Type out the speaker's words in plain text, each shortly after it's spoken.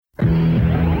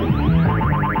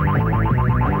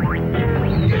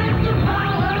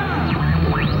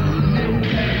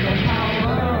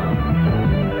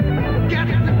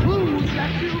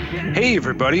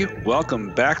everybody.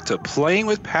 Welcome back to Playing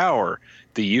with Power,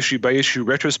 the issue-by-issue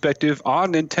retrospective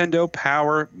on Nintendo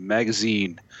Power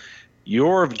Magazine.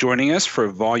 You're joining us for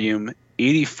volume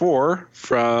 84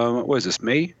 from, what is this,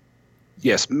 May?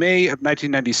 Yes, May of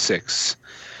 1996.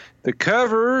 The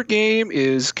cover game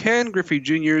is Ken Griffey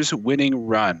Jr.'s Winning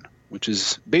Run, which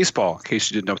is baseball, in case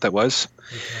you didn't know what that was.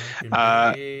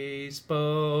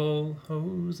 Baseball,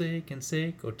 Jose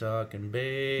Canseco talking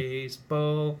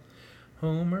baseball,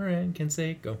 Homer and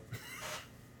Canseco.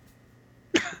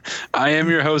 I am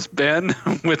your host, Ben.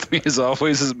 With me, as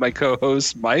always, is my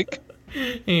co-host, Mike.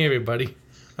 Hey, everybody.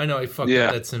 I know I fucked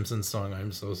up that Simpsons song.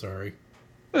 I'm so sorry.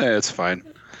 It's fine.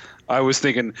 I was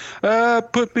thinking,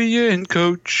 put me in,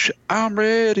 coach. I'm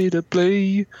ready to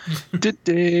play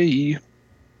today.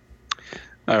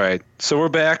 All right, so we're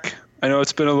back. I know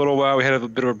it's been a little while. We had a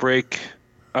bit of a break.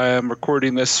 I am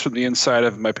recording this from the inside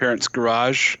of my parents'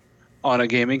 garage on a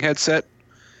gaming headset.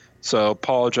 So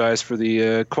apologize for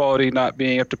the quality not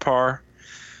being up to par.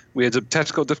 We had some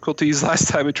technical difficulties last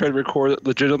time we tried to record it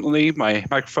legitimately. My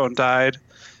microphone died,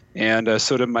 and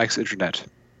so did Mike's internet.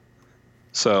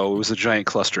 So it was a giant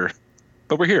cluster.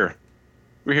 But we're here.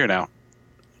 We're here now.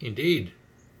 Indeed.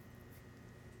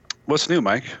 What's new,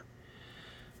 Mike?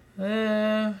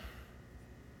 I'm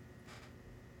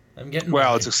getting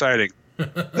Wow, it's exciting.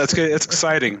 That's good. It's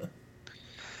exciting.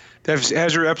 Has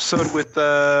your episode with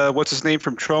what's his name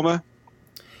from Troma?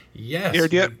 Yes.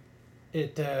 Aired yet?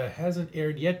 It hasn't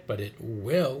aired yet, but it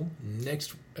will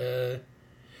next. It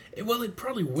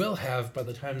probably will have by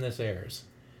the time this airs.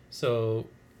 So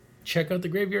check out the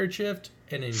Graveyard Shift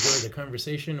and enjoy the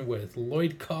conversation with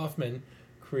Lloyd Kaufman,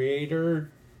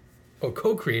 co-creator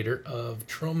of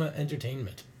Troma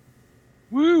Entertainment.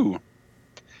 Woo!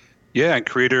 Yeah, and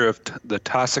creator of the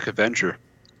Toxic Avenger.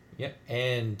 Yeah,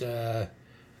 and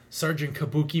Sergeant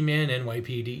Kabuki Man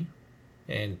NYPD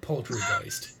and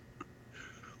Poltergeist.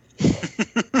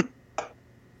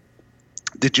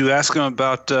 Did you ask him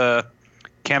about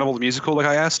Cannibal the Musical like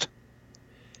I asked?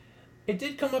 It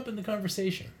did come up in the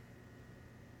conversation.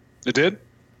 It did?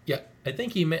 Yeah, I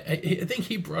think he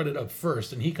brought it up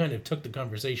first, and he kind of took the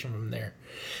conversation from there.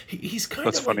 He's kind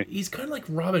That's of funny. He's kind of like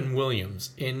Robin Williams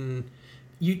in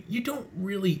you don't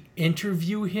really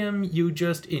interview him, you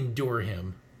just endure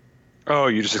him. Oh,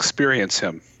 you just experience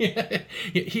him. Yeah,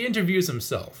 he interviews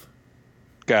himself.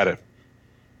 Got it.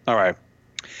 All right.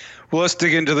 Well, let's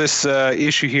dig into this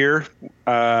issue here.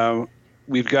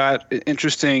 We've got an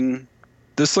interesting.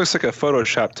 This looks like a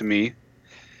Photoshop to me.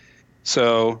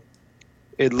 So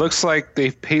it looks like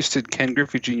they've pasted Ken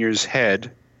Griffey Jr.'s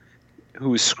head,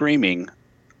 who is screaming,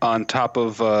 on top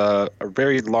of a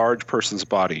very large person's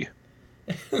body.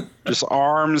 Just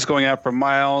arms going out for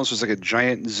miles. There's like a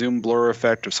giant zoom blur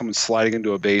effect of someone sliding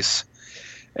into a base.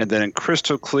 And then in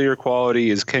crystal clear quality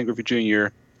is Ken Griffey Jr.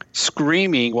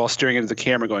 screaming while staring into the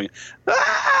camera going,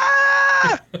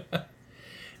 "Ah!"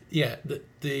 Yeah,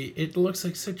 it looks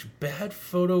like such bad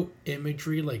photo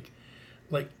imagery.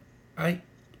 I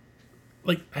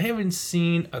haven't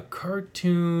seen a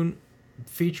cartoon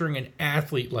featuring an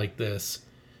athlete like this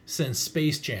since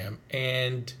Space Jam,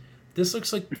 and this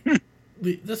looks like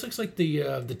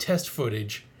the test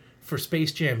footage for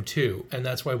Space Jam 2, and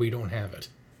that's why we don't have it.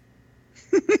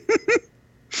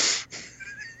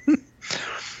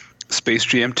 Space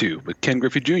Jam 2 with Ken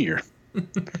Griffey Jr.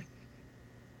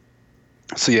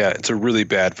 So yeah, it's a really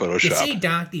bad Photoshop. You see,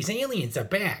 Doc, these aliens are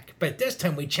back, but this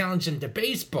time we challenged them to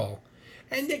baseball.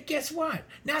 And then guess what?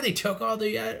 Now they took all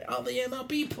the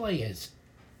MLB players.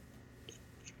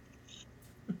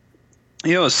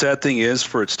 You know, the sad thing is,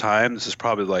 for its time, this is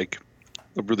probably like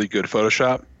a really good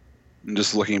Photoshop. And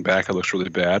just looking back, it looks really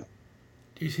bad.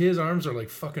 Dude, his arms are like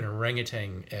fucking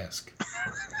orangutan-esque.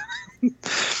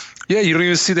 Yeah, you don't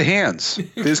even see the hands.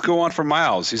 They just go on for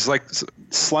miles. He's like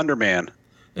Slender Man.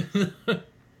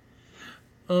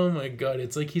 Oh my god,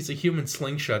 it's like he's a human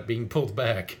slingshot being pulled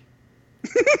back.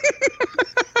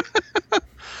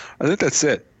 I think that's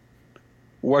it.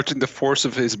 Watching the force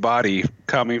of his body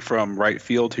coming from right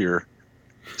field here,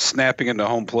 snapping into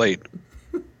home plate.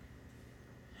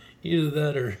 Either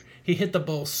that or he hit the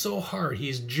ball so hard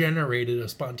he's generated a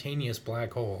spontaneous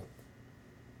black hole.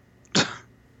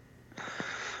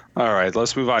 All right,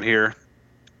 let's move on here.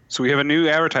 So we have a new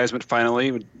advertisement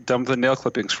finally. We're done with the nail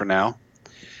clippings for now.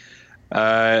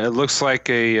 It looks like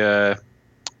a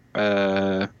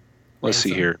let's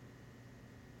see here.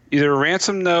 Either a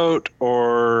ransom note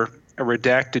or a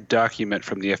redacted document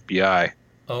from the FBI.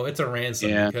 Oh, it's a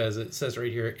ransom because it says right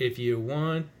here, if you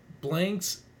want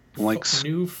blanks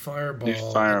new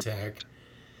fireball attack,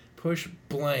 push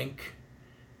blank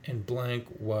and blank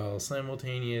while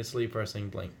simultaneously pressing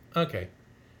blank. Okay.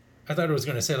 I thought it was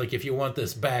going to say like if you want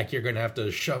this back, you're going to have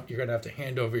to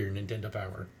hand over your Nintendo Power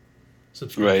Right.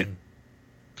 subscription.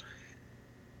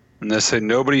 And they say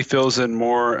nobody fills in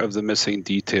more of the missing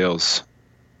details.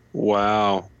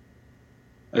 Wow.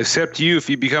 Except you if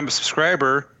you become a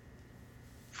subscriber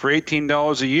for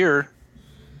 $18 a year.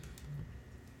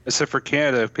 Except for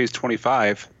Canada, it pays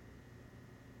 $25.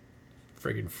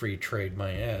 Friggin' free trade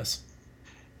my ass.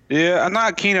 Yeah, I'm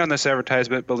not keen on this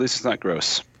advertisement, but at least it's not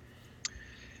gross.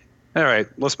 All right,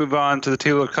 let's move on to the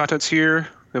table of contents here.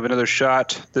 We have another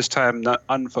shot, this time not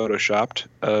unphotoshopped,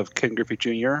 of Ken Griffey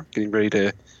Jr. getting ready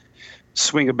to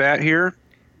swing a bat here.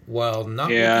 While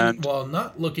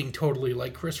not looking totally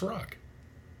like Chris Rock.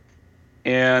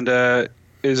 And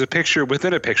is a picture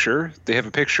within a picture. They have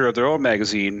a picture of their own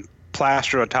magazine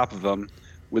plastered on top of them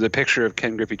with a picture of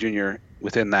Ken Griffey Jr.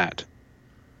 within that.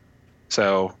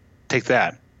 So take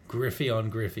that. Griffey on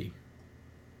Griffey.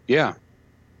 Yeah.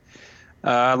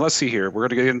 Let's see here. We're going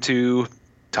to get into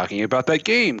talking about that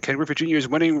game. Ken Griffey Jr.'s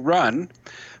winning run.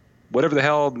 Whatever the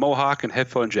hell Mohawk and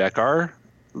Headphone Jack are.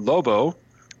 Lobo.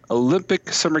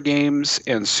 Olympic Summer Games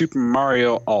and Super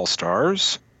Mario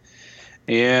All-Stars.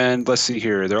 And let's see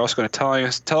here. They're also going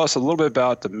to tell us a little bit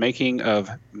about the making of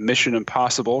Mission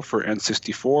Impossible for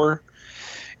N64.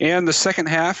 And the second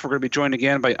half, we're going to be joined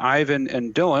again by Ivan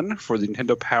and Dylan for the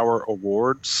Nintendo Power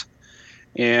Awards.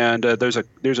 And there's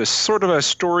a sort of a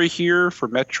story here for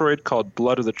Metroid called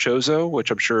Blood of the Chozo, which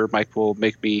I'm sure Mike will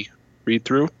make me read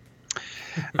through.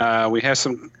 We have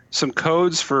some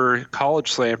codes for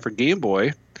College Slam for Game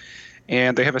Boy.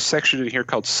 And they have a section in here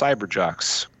called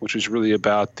Cyberjocks, which is really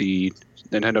about the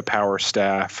Nintendo Power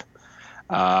staff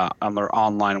on their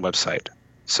online website.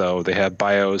 So they have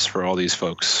bios for all these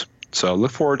folks. So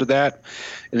look forward to that.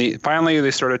 And finally,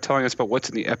 they started telling us about what's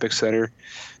in the Epic Center.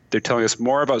 They're telling us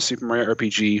more about Super Mario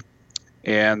RPG,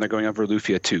 and they're going over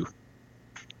Lufia 2.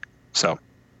 So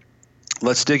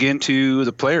let's dig into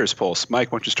the Player's Pulse.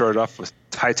 Mike, why don't you start it off with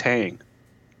Titang?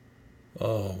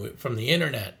 Oh, from the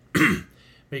internet.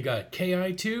 We got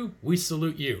KI2, we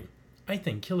salute you. I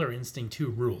think Killer Instinct 2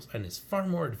 rules and is far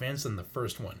more advanced than the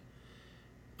first one.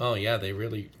 Oh yeah, they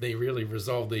really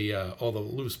resolved the all the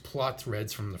loose plot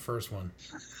threads from the first one.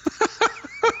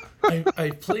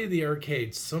 I played the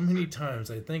arcade so many times,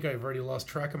 I think I've already lost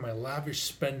track of my lavish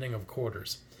spending of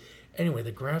quarters. Anyway,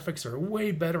 the graphics are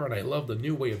way better and I love the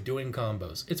new way of doing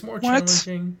combos. It's more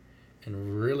challenging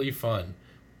and really fun.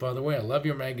 By the way, I love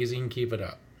your magazine, keep it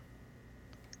up.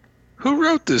 Who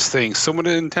wrote this thing? Someone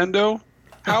at Nintendo?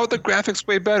 How are the graphics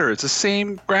way better? It's the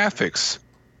same graphics.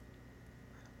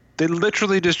 They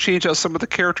literally just changed out some of the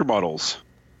character models.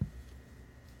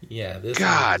 Yeah, this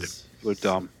God, we're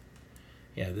dumb.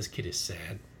 Yeah, this kid is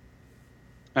sad.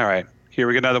 All right, here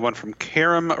we get another one from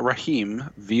Karim Rahim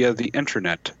via the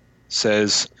internet.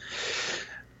 Says,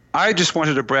 I just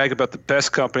wanted to brag about the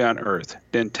best company on earth,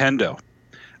 Nintendo.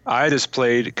 I just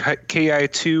played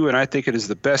KI2, and I think it is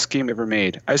the best game ever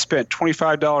made. I spent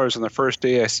 $25 on the first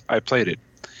day I played it.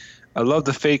 I love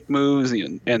the fake moves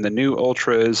and the new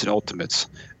Ultras and Ultimates.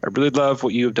 I really love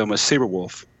what you have done with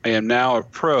Saberwolf. I am now a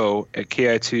pro at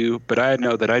KI2, but I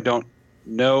know that I don't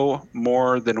know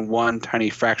more than one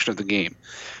tiny fraction of the game.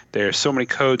 There are so many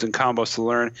codes and combos to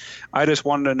learn. I just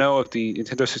wanted to know if the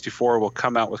Nintendo 64 will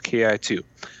come out with KI2.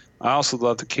 I also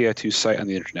love the KI2 site on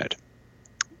the internet.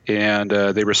 And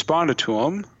they responded to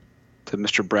him, to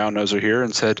Mr. Brownnoser here,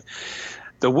 and said,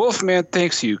 the Wolfman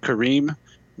thanks you, Kareem.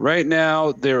 Right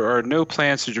now, there are no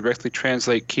plans to directly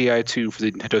translate KI2 for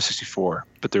the Nintendo 64,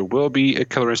 but there will be a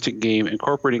Killer Instinct game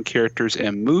incorporating characters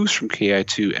and moves from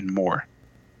KI2 and more.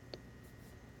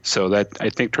 So that, I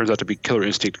think, turns out to be Killer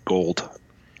Instinct Gold.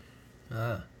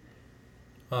 Oh,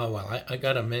 well, I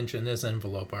got to mention this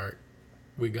envelope art.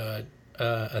 We got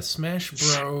a Smash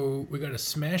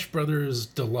Brothers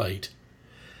Delight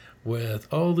with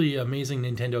all the amazing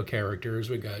Nintendo characters.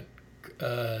 We got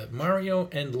Mario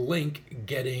and Link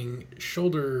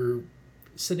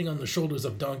sitting on the shoulders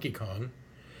of Donkey Kong,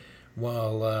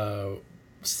 while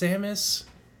Samus,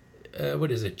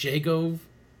 Jago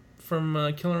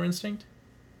from Killer Instinct,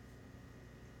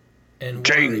 and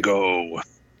Django,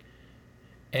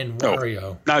 and Wario.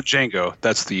 Oh, not Django.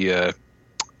 That's the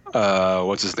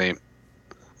what's his name?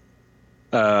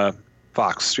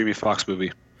 Streamy Fox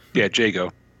movie. Yeah,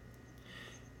 Jago.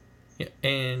 Yeah,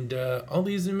 and all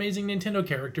these amazing Nintendo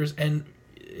characters, and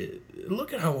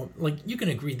look at how, like, you can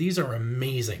agree these are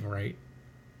amazing, right?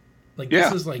 Like, yeah,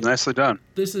 this is like nicely done.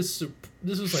 This is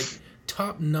like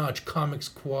top-notch comics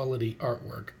quality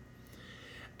artwork.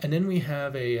 And then we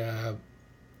have a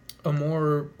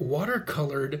more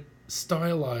watercolored,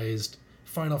 stylized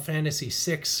Final Fantasy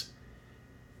VI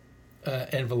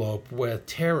envelope with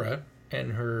Tara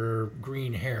and her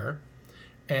green hair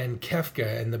and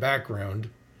Kefka in the background,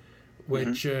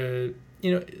 which,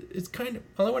 it's kind of,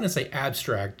 well, I want to say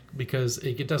abstract because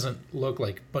it doesn't look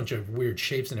like a bunch of weird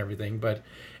shapes and everything, but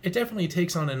it definitely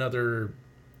takes on another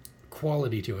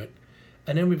quality to it.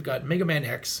 And then we've got Mega Man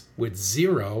X with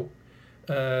Zero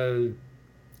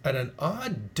at an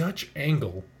odd Dutch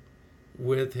angle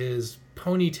with his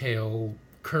ponytail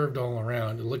curved all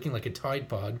around, looking like a Tide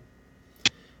Pod.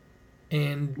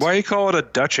 And why do you call it a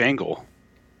Dutch angle?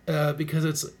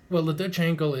 Because the Dutch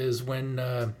angle is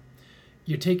when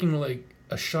you're taking like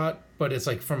a shot, but it's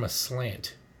like from a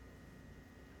slant.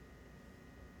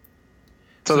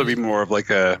 So that'd be more of like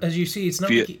a. As you see, it's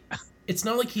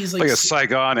not like he's like a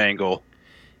Saigon angle.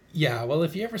 Yeah, well,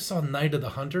 if you ever saw Night of the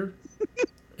Hunter,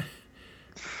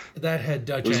 that had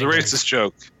Dutch. It was angles. A racist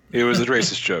joke. It was a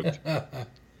racist joke.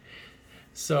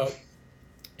 So,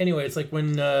 anyway, it's like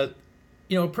when a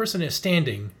person is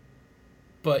standing,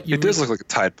 but it does look like a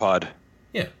Tide Pod.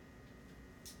 Yeah.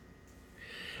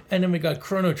 And then we got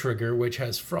Chrono Trigger, which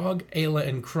has Frog, Ayla,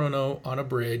 and Chrono on a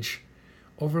bridge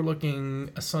overlooking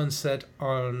a sunset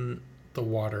on the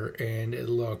water, and it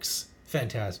looks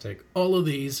fantastic. All of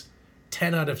these,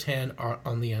 10 out of 10 are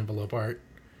on the envelope art.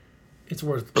 It's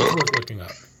worth looking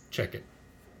up. Check it.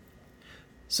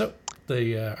 So,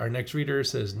 our next reader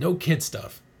says, no kid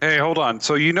stuff. Hey, hold on.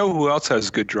 So you know who else has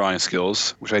good drawing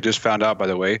skills, which I just found out, by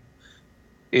the way,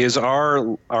 is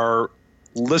our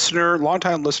listener,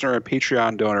 longtime listener and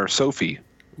Patreon donor, Sophie.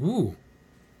 Ooh.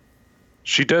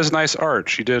 She does nice art.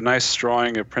 She did a nice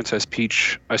drawing of Princess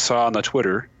Peach I saw on the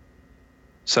Twitter.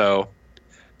 So,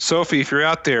 Sophie, if you're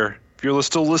out there, if you're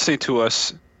still listening to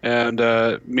us, and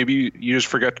maybe you just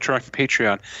forgot to turn off your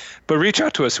Patreon, but reach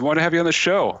out to us. We want to have you on the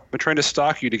show. We're trying to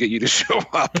stalk you to get you to show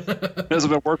up. It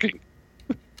hasn't been working.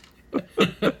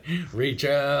 Reach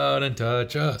out and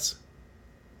touch us.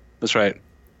 That's right.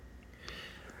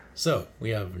 So, we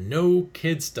have no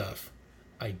kid stuff.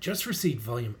 I just received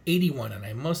volume 81, and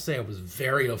I must say I was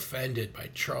very offended by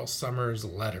Charles Summers'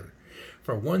 letter.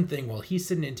 For one thing, while he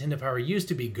said Nintendo Power used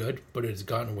to be good, but it has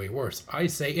gotten way worse, I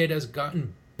say it has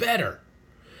gotten better.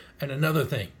 And another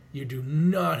thing, you do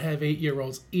not have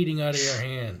 8-year-olds eating out of your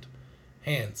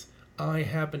hands. I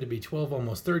happen to be 12,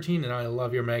 almost 13, and I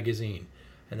love your magazine.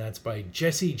 And that's by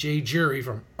Jesse J. Jury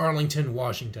from Arlington,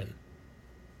 Washington.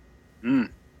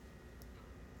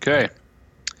 Okay.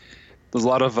 There's a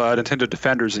lot of Nintendo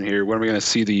defenders in here. When are we going to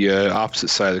see the opposite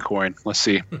side of the coin? Let's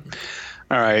see.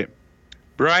 All right.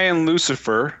 Brian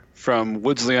Lucifer from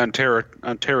Woodsley,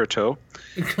 Ontario,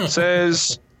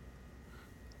 says,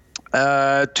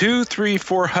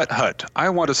 234 Hut. I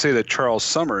want to say that Charles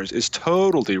Summers is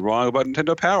totally wrong about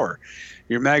Nintendo Power.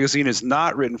 Your magazine is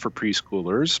not written for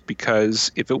preschoolers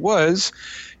because if it was,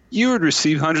 you would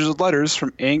receive hundreds of letters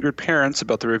from angered parents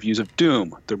about the reviews of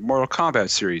Doom, the Mortal Kombat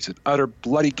series, and other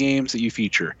bloody games that you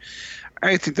feature.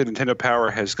 I think that Nintendo Power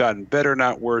has gotten better,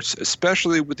 not worse,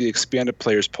 especially with the expanded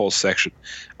Players Pulse section.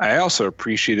 I also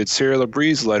appreciated Sarah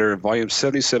LeBree's letter in Volume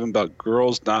 77 about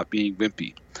girls not being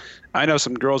wimpy. I know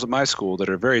some girls at my school that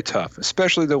are very tough,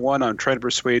 especially the one I'm trying to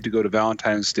persuade to go to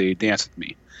Valentine's Day dance with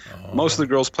me. Oh. Most of the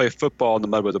girls play football in the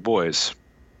mud with the boys.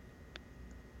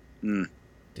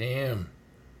 Damn.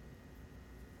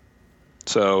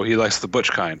 So he likes the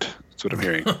butch kind. That's what I'm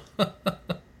hearing.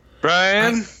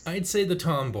 Brian, I'd say the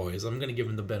tomboys. I'm going to give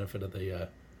him the benefit of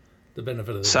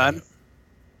the son.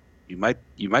 Game.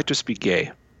 You might just be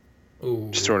gay. Ooh.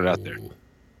 Just throwing it out there.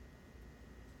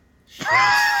 Shots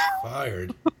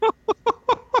fired.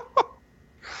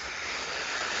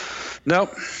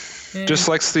 Nope. Yeah. Just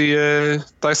likes the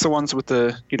ones with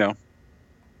the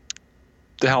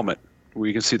the helmet where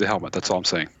you can see the helmet. That's all I'm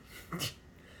saying.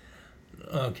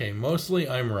 Okay, mostly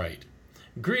I'm right.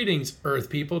 Greetings, Earth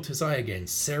people. 'Tis I again,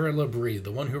 Sarah LeBrie,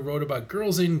 the one who wrote about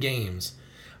girls in games.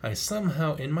 I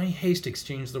somehow, in my haste,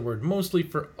 exchanged the word mostly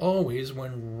for always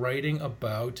when writing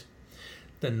about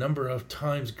the number of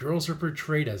times girls are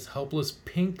portrayed as helpless,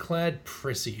 pink-clad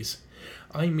prissies.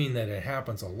 I mean that it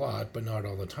happens a lot, but not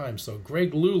all the time. So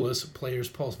Greg Lulus, Players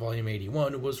Pulse Volume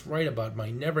 81, was right about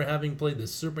my never having played the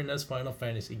Super NES Final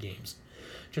Fantasy games.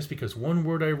 Just because one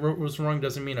word I wrote was wrong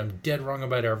doesn't mean I'm dead wrong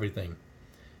about everything.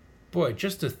 Boy,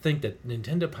 just to think that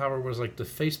Nintendo Power was like the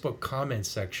Facebook comment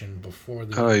section before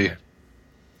the internet.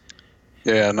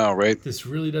 Yeah, I know, right? This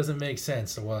really doesn't make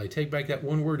sense. So while I take back that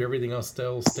one word, everything else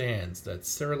still stands. That's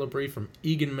Sarah LeBrie from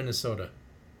Eagan, Minnesota.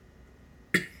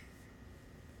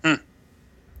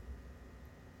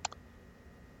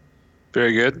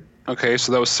 Very good. Okay,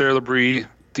 so that was Sarah LeBrie,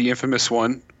 the infamous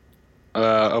one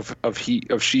of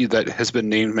she that has been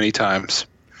named many times.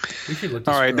 We should look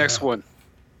all right, next one.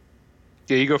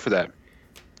 Yeah, you go for that.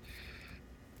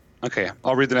 Okay,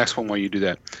 I'll read the next one while you do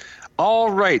that. All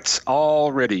right,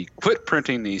 already. Quit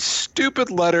printing these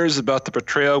stupid letters about the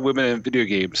portrayal of women in video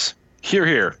games. Hear,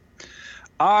 hear.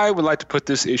 I would like to put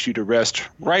this issue to rest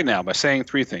right now by saying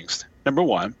 3 things. Number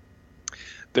 1,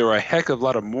 there are a heck of a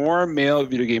lot of more male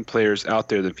video game players out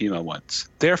there than female ones.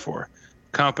 Therefore,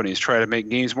 companies try to make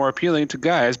games more appealing to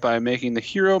guys by making the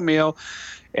hero male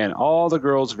and all the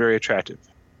girls very attractive.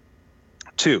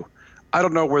 2, I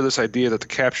don't know where this idea that the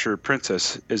captured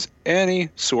princess is any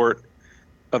sort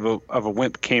of a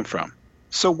wimp came from.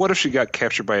 So what if she got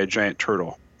captured by a giant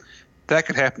turtle? That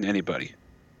could happen to anybody.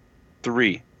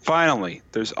 3, finally,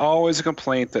 there's always a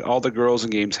complaint that all the girls in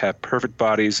games have perfect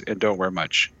bodies and don't wear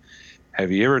much.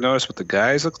 Have you ever noticed what the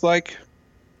guys look like?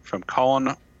 From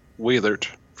Colin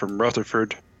Wailert from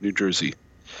Rutherford, New Jersey.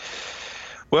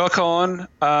 Well, Colin,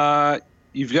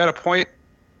 you've got a point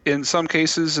in some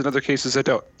cases. In other cases, I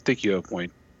don't think you have a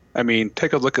point. I mean,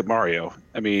 take a look at Mario.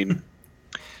 I mean,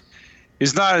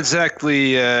 he's not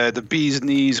exactly the bee's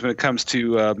knees when it comes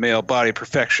to male body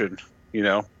perfection, you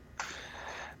know.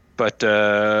 But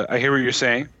I hear what you're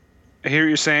saying.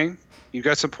 You've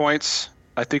got some points.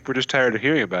 I think we're just tired of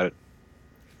hearing about it.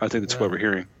 I think that's what we're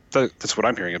hearing. That's what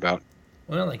I'm hearing about.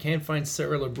 Well, I can't find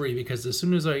Sarah Labrie because as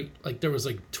soon as there was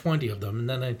 20 of them, and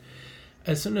then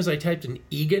as soon as I typed in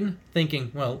Egan,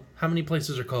 thinking, well, how many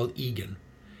places are called Egan?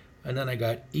 And then I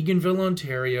got Eganville,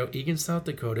 Ontario, Egan, South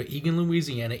Dakota, Egan,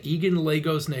 Louisiana, Egan,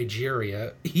 Lagos,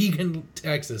 Nigeria, Egan,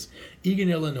 Texas, Egan,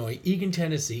 Illinois, Egan,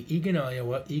 Tennessee, Egan,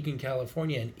 Iowa, Egan,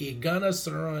 California, and Egan,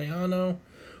 Soriano,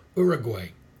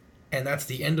 Uruguay. And that's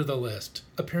the end of the list.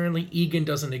 Apparently, Egan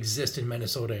doesn't exist in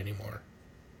Minnesota anymore.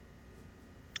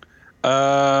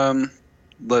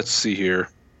 Let's see here.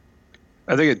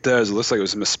 I think it does. It looks like it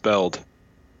was misspelled.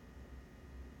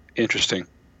 Interesting.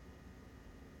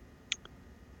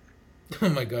 Oh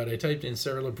my god, I typed in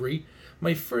Sarah Labrie.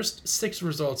 My first 6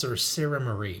 results are Sarah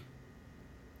Marie.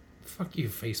 Fuck you,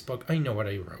 Facebook. I know what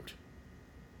I wrote.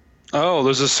 Oh,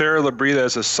 there's a Sarah Labrie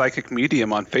that's a psychic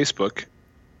medium on Facebook.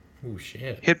 Oh,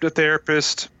 shit.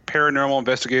 Hypnotherapist, paranormal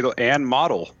investigator, and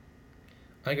model.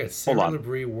 I got Sarah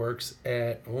Labrie works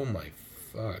at... Oh my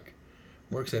fuck.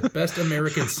 Works at Best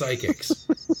American Psychics.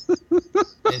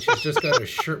 And she's just got a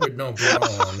shirt with no bra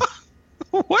on.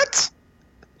 What?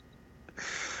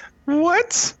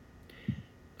 What?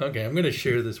 Okay, I'm going to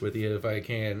share this with you if I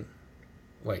can.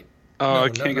 Wait. Oh, no, I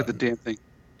can't get the damn thing.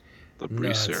 No,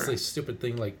 it's a stupid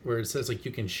thing where it says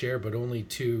you can share, but only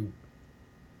to...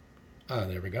 Ah,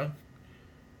 there we go.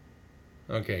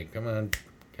 Okay, come on.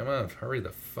 Come on, hurry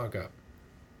the fuck up.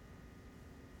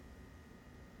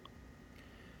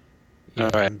 Yeah,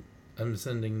 all right. I'm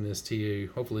sending this to you.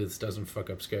 Hopefully this doesn't fuck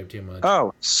up Skype too much.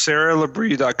 Oh,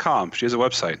 SarahLabrie.com. She has a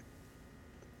website.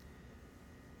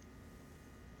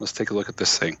 Let's take a look at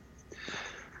this thing.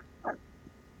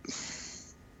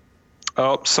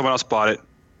 Oh, someone else bought it.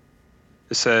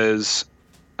 It says,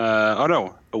 oh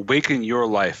no, awaken your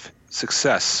life,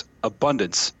 success,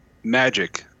 abundance,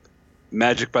 magic.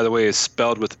 Magic, by the way, is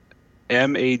spelled with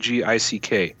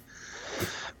Magick.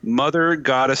 Mother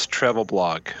Goddess Travel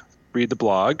Blog. Read the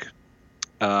blog.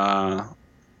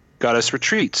 Goddess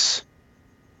Retreats.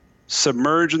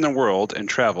 Submerge in the world and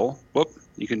travel. Whoop.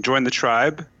 You can join the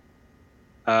tribe,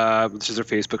 which is our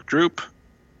Facebook group.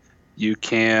 You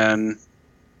can...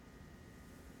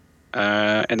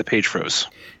 and the page froze.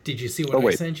 Did you see what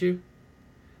I sent you?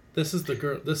 This is the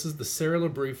girl. This is the Sarah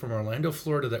Labrie from Orlando,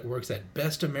 Florida, that works at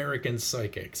Best American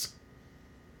Psychics.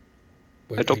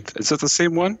 Is that the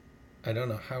same one? I don't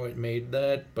know how it made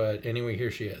that, but anyway,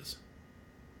 here she is.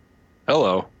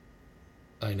 Hello.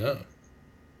 I know.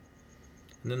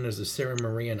 And then there's a Sarah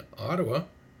Marie in Ottawa.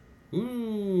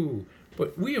 Ooh,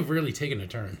 but we have really taken a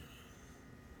turn.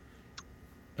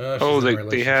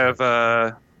 They have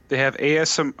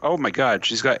ASM. Oh my God,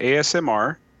 she's got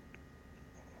ASMR.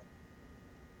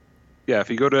 Yeah,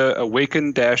 if you go to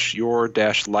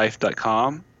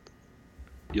awaken-your-life.com,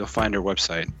 you'll find her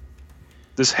website.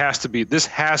 This has to be the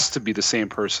same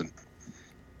person.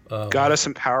 Goddess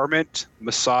Empowerment,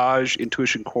 Massage,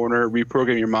 Intuition Corner,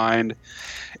 Reprogram Your Mind,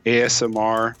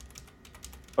 ASMR.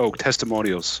 Oh,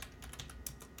 testimonials.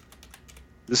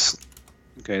 This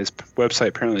website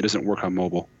apparently doesn't work on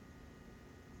mobile.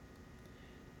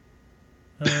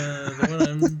 The one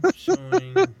I'm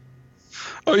showing.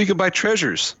 Oh, you can buy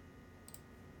treasures.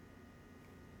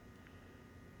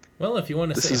 Well, if you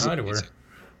want to say hi to her,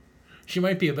 she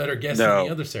might be a better guest than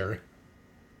the other Sarah.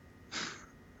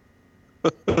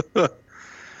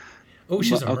 Oh,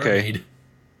 she's a mermaid.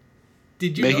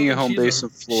 Did you making know a home base in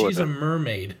Florida? She's a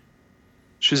mermaid.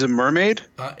 She's a mermaid?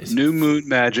 New Moon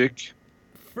Magic.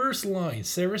 First line,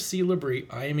 Sarah C. Labrie,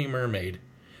 I am a mermaid.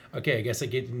 Okay, I guess I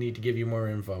need to give you more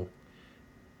info.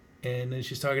 And then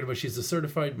she's talking about she's a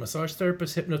certified massage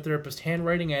therapist, hypnotherapist,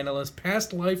 handwriting analyst,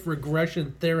 past life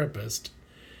regression therapist.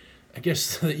 I guess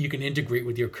so that you can integrate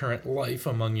with your current life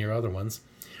among your other ones.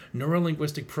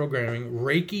 Neurolinguistic programming,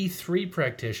 Reiki 3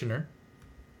 practitioner,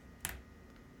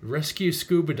 rescue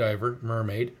scuba diver,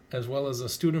 mermaid, as well as a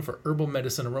student for herbal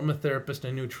medicine, aromatherapist,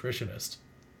 and nutritionist.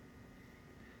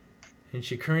 And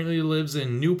she currently lives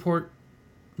in Newport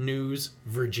News,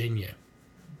 Virginia.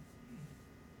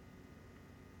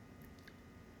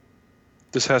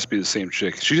 This has to be the same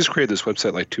chick. She just created this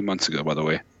website like 2 months ago, by the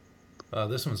way.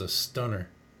 This one's a stunner.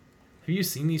 Have you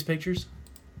seen these pictures?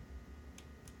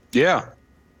 Yeah.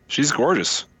 She's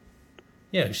gorgeous.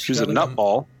 Yeah, she's a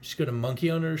nutball. She's got a monkey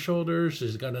on her shoulder.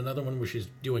 She's got another one where she's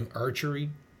doing archery.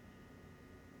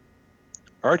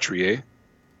 Archery, eh?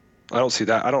 I don't see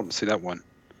that one.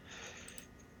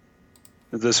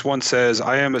 This one says,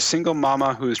 I am a single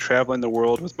mama who is traveling the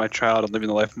world with my child and living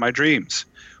the life of my dreams.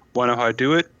 Want to know how I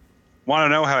do it? Want to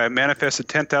know how I manifested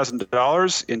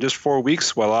 $10,000 in just 4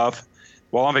 weeks while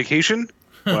on vacation?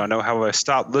 Want to know how I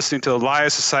stopped listening to the lie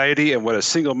of society and what a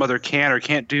single mother can or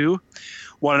can't do?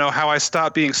 Want to know how I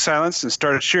stopped being silenced and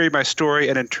started sharing my story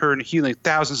and in turn healing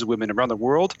thousands of women around the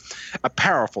world? A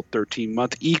powerful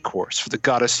 13-month e-course for the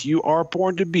goddess you are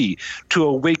born to be, to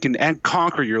awaken and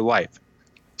conquer your life.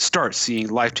 Start seeing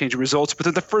life-changing results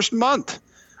within the first month.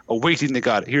 Awakening the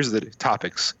goddess. Here's the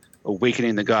topics.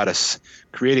 Awakening the goddess,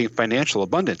 creating financial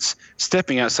abundance,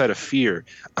 stepping outside of fear,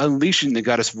 unleashing the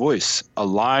goddess voice,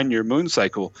 align your moon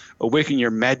cycle, awaken your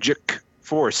magic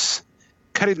force,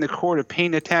 cutting the cord of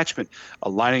pain attachment,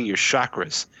 aligning your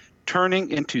chakras, turning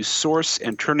into source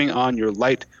and turning on your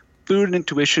light, food and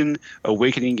intuition,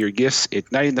 awakening your gifts,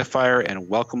 igniting the fire, and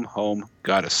welcome home,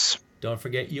 goddess. Don't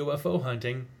forget UFO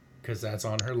hunting, because that's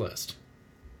on her list.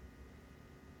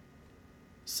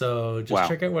 So just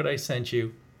check out what I sent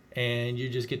you, and you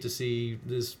just get to see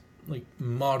this like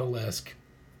model-esque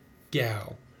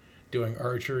gal doing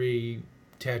archery,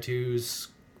 tattoos,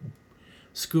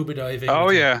 scuba diving. Oh,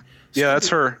 yeah. Yeah, that's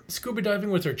her. Scuba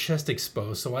diving with her chest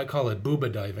exposed, so I call it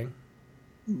booba diving.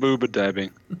 Booba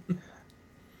diving.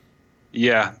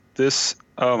 Yeah,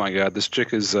 oh my God, this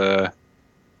chick is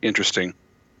interesting.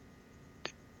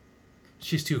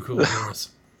 She's too cool for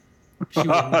us. She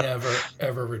would never,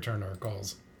 ever return our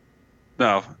calls.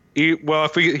 No. Well,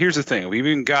 here's the thing. We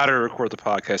even got her to record the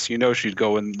podcast. You know she'd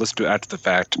go and listen to it after the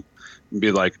fact and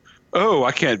be like, oh,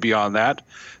 I can't be on that.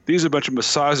 These are a bunch of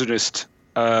misogynist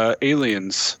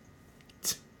aliens.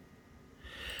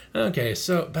 Okay,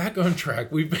 so back on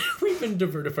track. We've been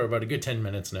diverted for about a good 10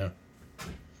 minutes now.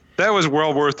 That was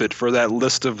well worth it for that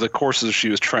list of the courses she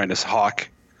was trying to hawk.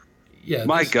 Yeah.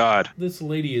 My God. This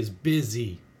lady is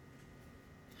busy.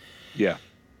 Yeah.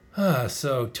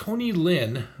 So Tony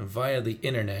Lin via the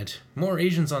internet. More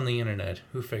Asians on the internet.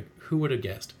 Who would have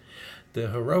guessed? The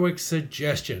Heroic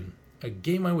Suggestion. A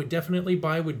game I would definitely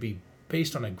buy would be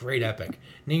based on a great epic,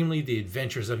 namely The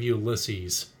Adventures of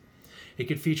Ulysses. It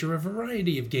could feature a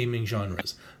variety of gaming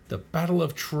genres. The Battle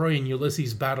of Troy and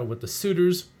Ulysses' battle with the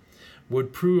suitors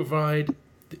would provide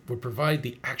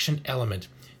the action element.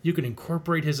 You can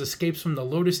incorporate his escapes from the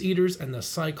Lotus Eaters and the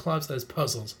Cyclops as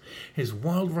puzzles. His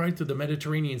wild ride through the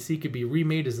Mediterranean Sea could be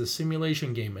remade as a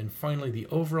simulation game. And finally, the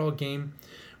overall game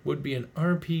would be an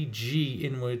RPG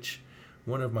in which is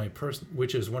one of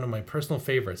my personal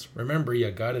favorites. Remember,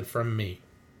 you got it from me.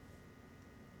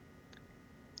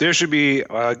 There should be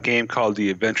a game called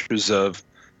The Adventures of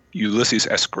Ulysses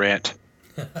S. Grant.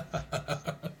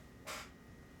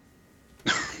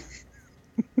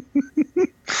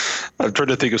 I'm trying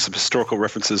to think of some historical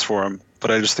references for him,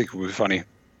 but I just think it would be funny.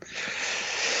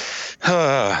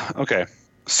 Okay.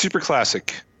 Super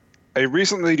classic. I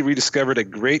recently rediscovered a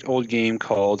great old game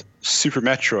called Super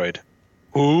Metroid.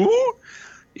 Ooh!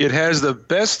 It has the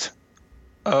best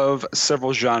of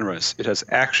several genres. It has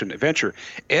action, adventure,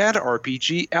 and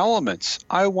RPG elements.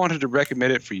 I wanted to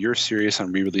recommend it for your series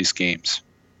on re-release games.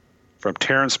 From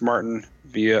Terrence Martin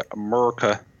via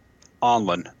America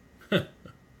Online.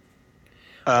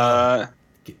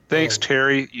 Thanks,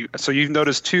 Terry. So you've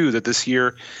noticed, too, that this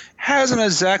year hasn't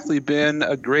exactly been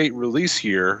a great release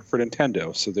year for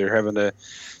Nintendo. So they're having to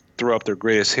throw up their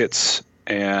greatest hits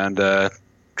and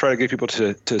try to get people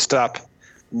to stop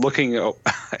looking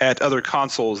at other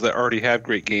consoles that already have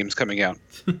great games coming out.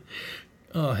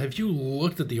 Have you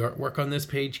looked at the artwork on this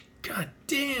page? God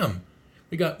damn!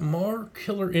 We got more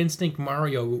Killer Instinct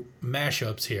Mario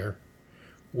mashups here,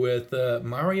 with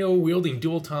Mario wielding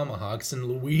dual tomahawks and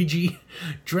Luigi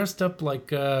dressed up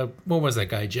like, what was that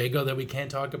guy, Jago, that we can't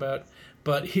talk about?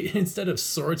 but instead of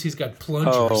swords, he's got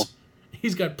plungers. Oh.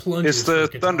 He's got plungers. It's the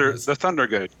for Thunder, katanas. the Thunder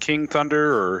guy, King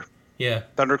Thunder or Yeah,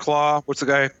 Thunderclaw. What's the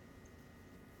guy?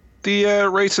 The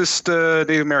racist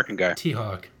Native American guy.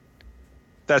 T-Hawk.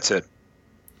 That's it.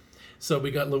 So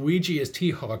we got Luigi as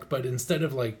T-Hawk, but instead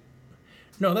of like,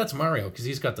 no, that's Mario because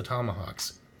he's got the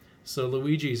tomahawks. So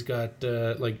Luigi's got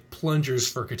like plungers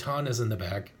for katanas in the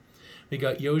back. We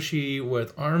got Yoshi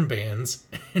with armbands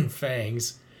and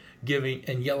fangs,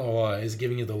 and yellow eyes,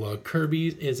 giving you the look. Kirby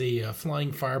is a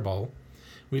flying fireball.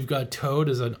 We've got Toad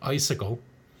as an icicle,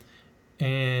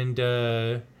 and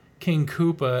King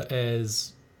Koopa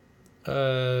as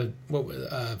Fulgore.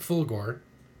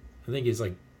 I think he's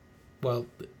like, well,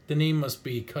 the name must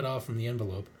be cut off from the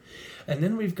envelope. And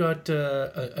then we've got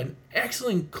an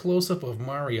excellent close-up of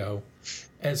Mario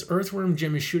as Earthworm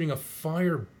Jim is shooting a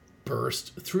fire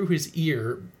burst through his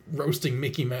ear, roasting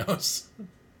Mickey Mouse.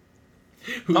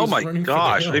 Oh my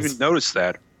gosh, I didn't even notice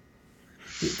that.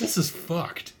 This is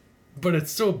fucked. But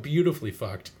it's so beautifully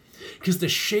fucked. Because the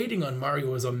shading on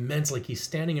Mario is immense, like he's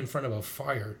standing in front of a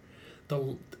fire.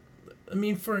 For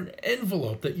an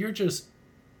envelope that you're just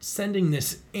sending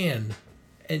this in,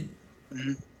 and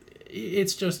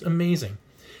it's just amazing.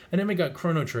 And then we got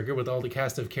Chrono Trigger with all the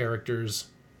cast of characters.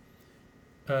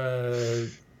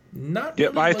 Not. Yeah,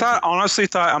 really honestly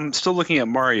thought I'm still looking at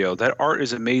Mario. That art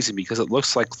is amazing because it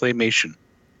looks like claymation.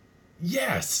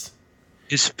 Yes.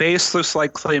 His face looks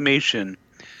like claymation,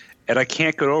 and I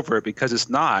can't get over it because it's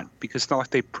not. Because it's not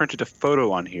like they printed a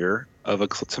photo on here of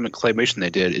some claymation they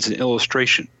did. It's an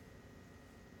illustration.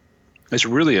 It's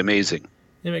really amazing.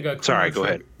 Then we got go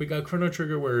ahead. We got Chrono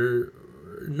Trigger where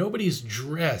nobody's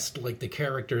dressed like the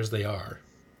characters they are.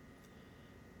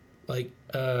 Like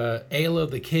Ayla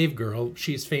the Cave Girl,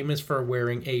 she's famous for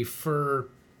wearing a fur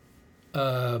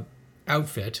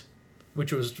outfit,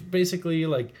 which was basically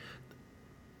like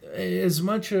as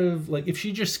much of like if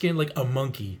she just skinned like a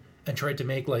monkey and tried to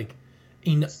make like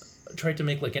an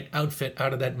outfit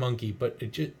out of that monkey, but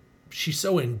she's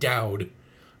so endowed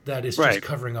that it's just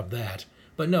covering up that.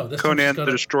 But no, this Conan the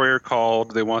Destroyer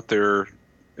called. They want their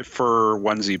fur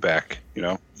onesie back, you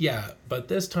know? Yeah, but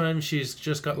this time she's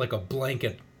just got like a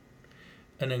blanket.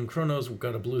 And then Chrono's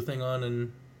got a blue thing on,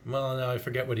 and, well, now I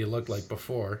forget what he looked like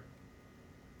before.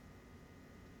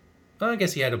 I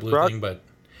guess he had a blue thing, but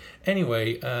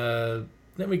anyway, then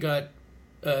we got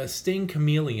Sting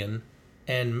Chameleon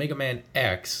and Mega Man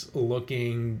X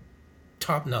looking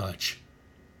top-notch,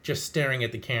 just staring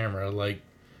at the camera like,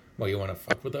 well, you want to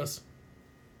fuck with us?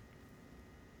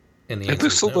 And it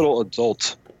looks a little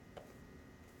adult.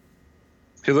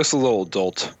 He looks a little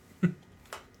adult.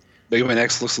 Mega Man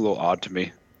X looks a little odd to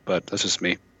me, but that's just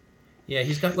me. Yeah,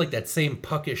 he's got like that same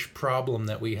puckish problem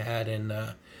that we had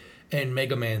in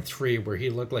Mega Man 3, where he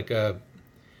looked like a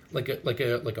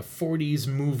 40s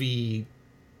movie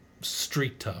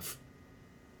street tough.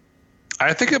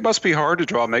 I think it must be hard to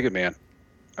draw Mega Man.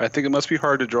 I think it must be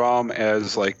hard to draw him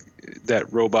as like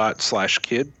that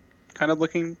robot/kid kind of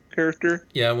looking character.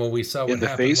 Yeah, well, we saw what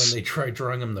happened when they tried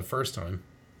drawing him the first time.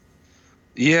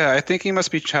 Yeah, I think he must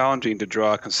be challenging to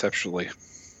draw conceptually.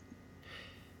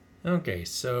 Okay,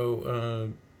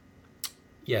 so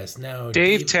yes, now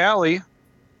Dave Talley.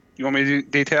 You want me to do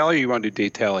Dave Talley, or you want to do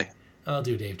Dave Talley? I'll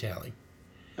do Dave Talley.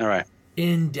 All right.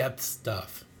 In-depth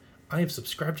stuff. I have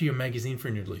subscribed to your magazine for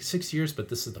nearly 6 years, but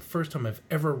this is the first time I've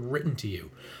ever written to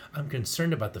you. I'm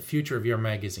concerned about the future of your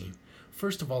magazine.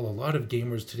 First of all, a lot of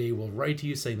gamers today will write to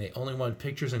you saying they only want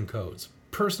pictures and codes.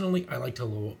 Personally, I like to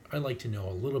know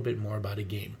a little bit more about a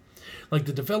game, like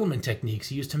the development techniques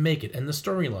used to make it and the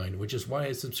storyline, which is why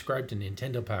I subscribe to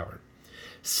Nintendo Power.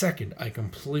 Second, I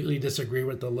completely disagree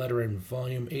with the letter in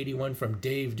Volume 81 from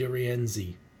Dave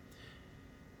DeRienzi,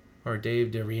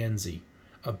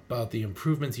 about the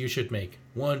improvements you should make.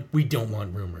 1, we don't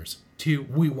want rumors. 2,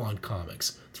 we want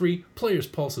comics. 3, Player's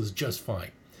Pulse is just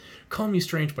fine. Call me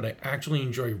strange, but I actually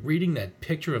enjoyed that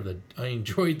picture of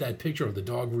the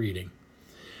dog reading.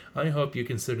 I hope you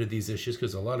consider these issues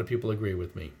because a lot of people agree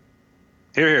with me.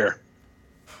 Hear, hear.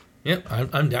 Yep,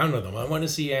 I'm down with them. I want to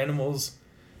see animals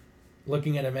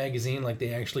looking at a magazine like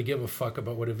they actually give a fuck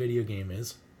about what a video game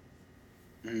is.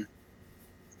 Mm.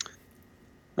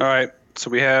 All right, so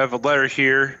we have a letter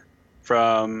here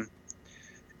from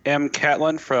M.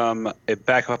 Catlin from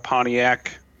back of a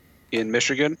Pontiac in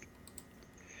Michigan.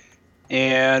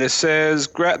 And it says,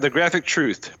 the graphic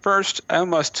truth. First, I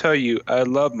must tell you, I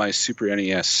love my Super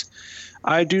NES.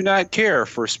 I do not care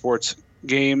for sports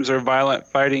games or violent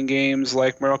fighting games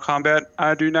like Mortal Kombat.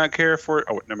 I do not care for...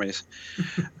 Oh, never mind.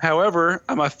 However,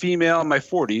 I'm a female in my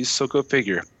 40s, so go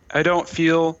figure. I don't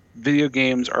feel video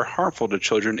games are harmful to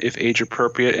children if age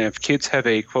appropriate and if kids have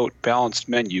a, quote, balanced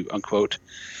menu, unquote,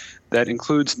 that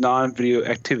includes non-video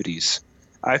activities.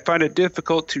 I find it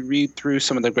difficult to read through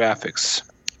some of the graphics.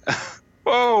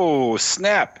 Whoa,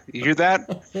 snap. You hear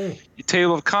that? Your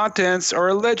table of contents are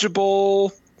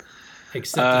illegible.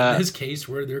 Except in this case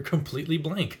where they're completely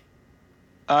blank.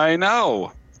 I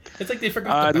know. It's like they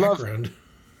forgot the background.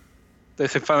 They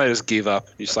finally just gave up.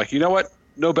 He's just like, you know what?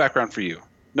 No background for you.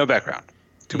 No background.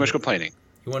 Too much complaining.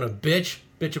 You want to bitch?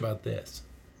 Bitch about this.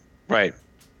 Right.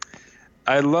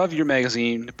 I love your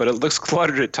magazine, but it looks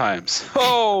cluttered at times.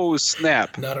 Oh,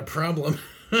 snap. Not a problem.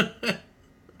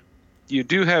 You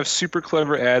do have super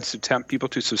clever ads to tempt people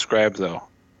to subscribe, though.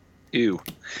 Ew.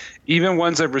 Even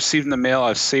ones I've received in the mail,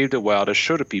 I've saved a while to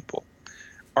show to people.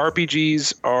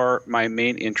 RPGs are my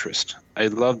main interest. I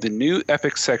love the new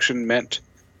Epic section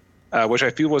which I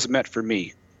feel was meant for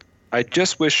me. I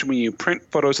just wish when you print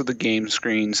photos of the game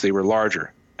screens, they were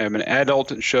larger. I'm an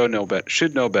adult and should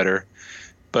know better.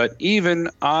 But even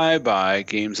I buy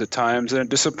games at times and am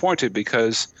disappointed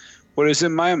because what is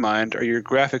in my mind are your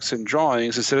graphics and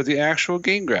drawings instead of the actual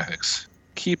game graphics.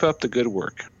 Keep up the good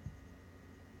work.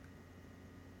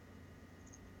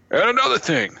 And another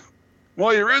thing,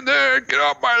 while you're in there, get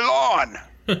off my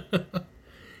lawn.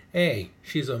 Hey,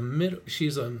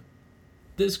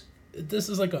 this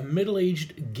is like a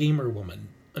middle-aged gamer woman.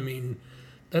 I mean,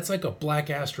 that's like a black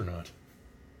astronaut.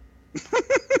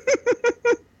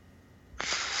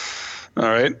 All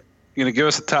right. You going to give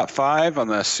us the top 5 on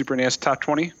the Super NES top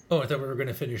 20? Oh, I thought we were going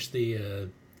to finish the...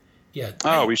 yeah.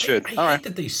 Oh, we should. I hate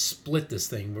that they split this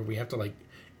thing where we have to like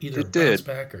either bounce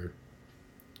back or...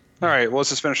 All right, well, let's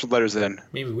just finish the letters then.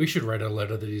 Maybe we should write a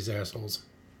letter to these assholes.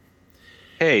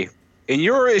 Hey, in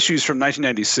your issues from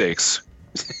 1996,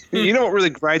 you know what really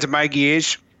grinds my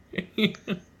gears?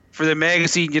 For the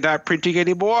magazine you're not printing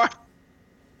anymore?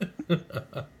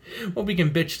 Well, we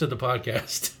can bitch to the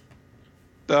podcast.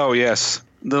 Oh, yes.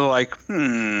 They're like,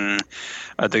 I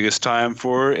think it's time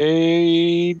for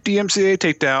a DMCA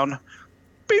takedown.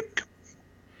 Beep.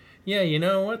 Yeah, you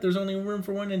know what? There's only room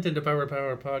for one Nintendo Power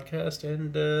podcast,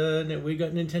 and we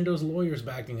got Nintendo's lawyers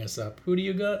backing us up. Who do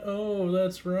you got? Oh,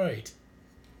 that's right.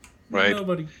 Right.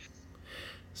 Nobody.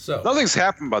 So nothing's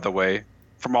happened, by the way,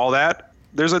 from all that.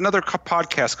 There's another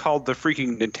podcast called the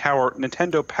freaking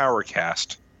Nintendo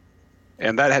Powercast,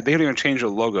 and they didn't even change the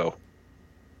logo.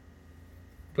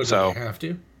 But do they have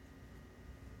to?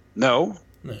 No.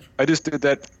 I just did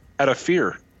that out of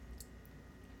fear. I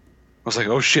was like,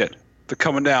 oh shit, they're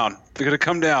coming down. They're gonna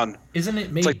come down. Isn't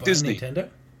it made by Disney? Nintendo?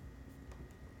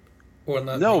 Or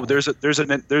not? No, there's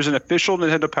an official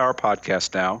Nintendo Power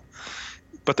podcast now,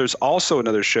 but there's also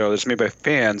another show that's made by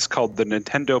fans called the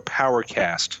Nintendo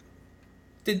Powercast.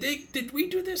 Did we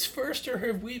do this first, or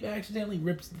have we accidentally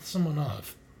ripped someone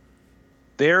off?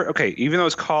 Even though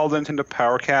it's called Nintendo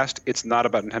Powercast, it's not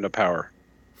about Nintendo Power.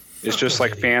 It's just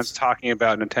like idiots. Fans talking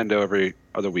about Nintendo every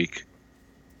other week.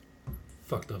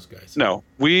 Fuck those guys. No,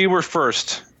 we were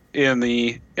first in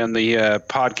the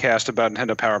podcast about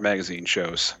Nintendo Power magazine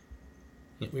shows.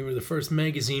 Yeah, we were the first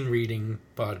magazine reading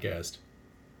podcast.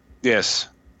 Yes,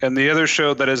 and the other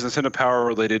show that is Nintendo Power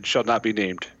related shall not be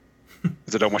named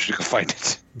because I don't want you to go find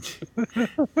it.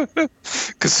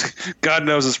 Because God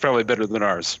knows it's probably better than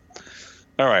ours.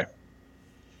 All right.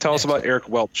 Tell us about Eric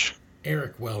Welch.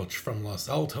 Eric Welch from Los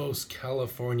Altos,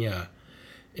 California,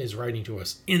 is writing to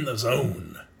us in the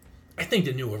zone. I think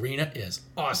the new arena is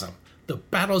awesome. The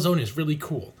battle zone is really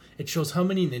cool. It shows how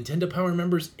many Nintendo Power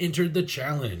members entered the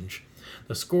challenge.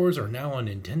 The scores are now on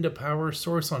Nintendo Power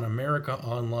Source on America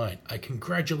Online. I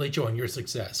congratulate you on your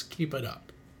success. Keep it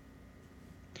up.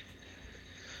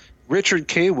 Richard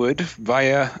Kaywood,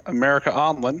 via America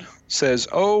Online, says,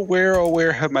 oh,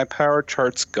 where have my power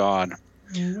charts gone?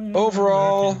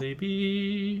 Overall,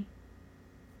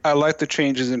 I like the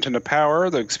changes in Nintendo Power.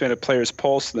 The expanded player's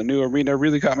pulse and the new arena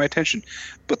really got my attention.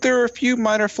 But there are a few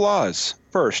minor flaws.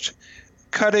 First,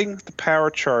 cutting the power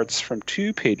charts from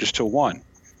 2 pages to 1.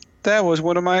 That was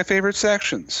one of my favorite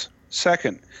sections.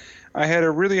 Second, I had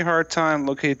a really hard time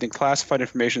locating the classified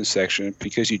information section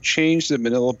because you changed the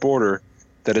manila border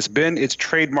that has been its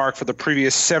trademark for the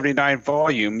previous 79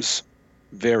 volumes.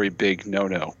 Very big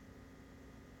no-no.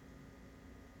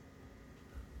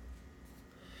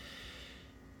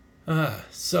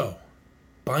 So,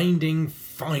 Binding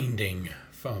Finding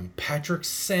from Patrick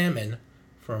Salmon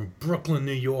from Brooklyn,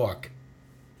 New York.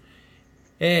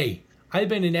 Hey, I've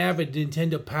been an avid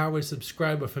Nintendo Power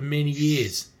subscriber for many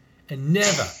years, and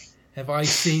never have I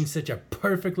seen such a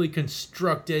perfectly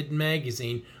constructed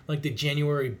magazine like the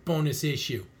January bonus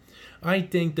issue. I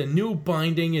think the new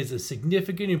binding is a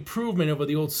significant improvement over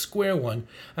the old square one,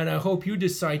 and I hope you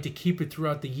decide to keep it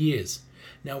throughout the years.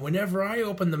 Now, whenever I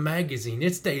open the magazine,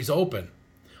 it stays open.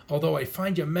 Although I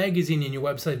find your magazine and your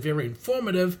website very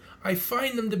informative, I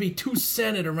find them to be too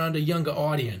centered around a younger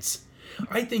audience.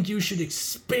 I think you should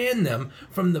expand them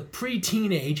from the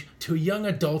pre-teenage to young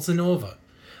adults and over.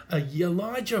 A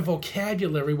larger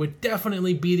vocabulary would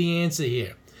definitely be the answer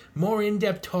here. More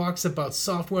in-depth talks about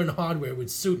software and hardware would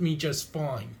suit me just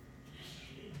fine.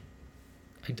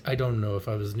 I don't know if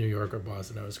I was New York or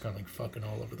Boston. I was kind of like fucking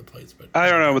all over the place. But I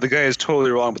don't know, but the guy is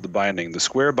totally wrong with the binding. The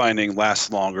square binding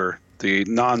lasts longer. The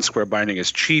non-square binding is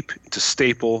cheap, it's a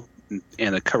staple,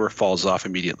 and the cover falls off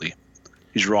immediately.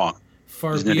 He's wrong.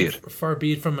 He's an idiot. Far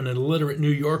be it from an illiterate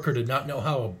New Yorker to not know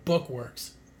how a book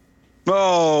works.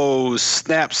 Oh,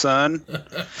 snap, son.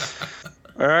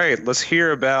 All right, let's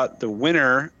hear about the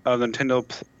winner of the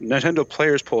Nintendo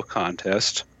Players Poll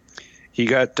contest. He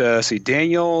got,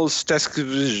 Daniel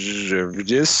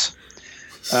Stradivarius.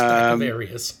 He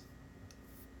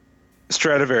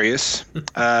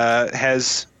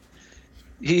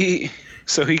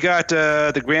got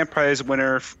the grand prize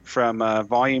winner from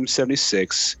Volume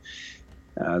 76.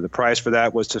 The prize for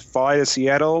that was to fly to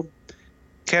Seattle,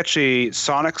 catch a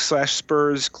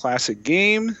Sonic/Spurs classic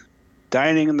game,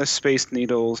 dining in the Space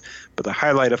Needles, but the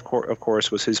highlight, of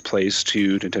course, was his plays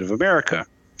to Nintendo of America.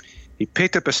 He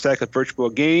picked up a stack of virtual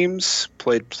games,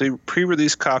 played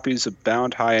pre-release copies of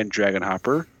Bound High and Dragon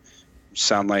Hopper, which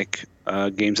sound like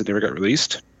games that never got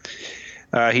released.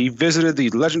 He visited the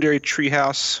legendary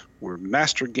Treehouse, where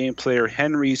master game player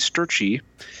Henry Sturchy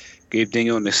gave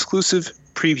Daniel an exclusive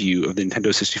preview of the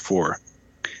Nintendo 64.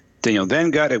 Daniel then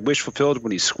got a wish fulfilled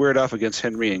when he squared off against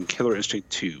Henry in Killer Instinct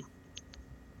 2.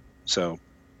 So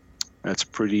that's a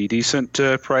pretty decent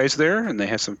prize there, and they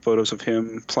have some photos of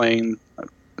him playing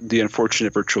the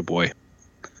unfortunate Virtual Boy,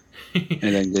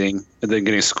 and then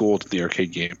getting schooled in the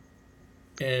arcade game,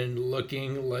 and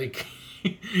looking like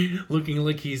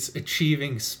he's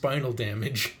achieving spinal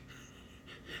damage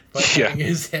by having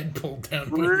his head pulled down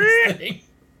by this thing.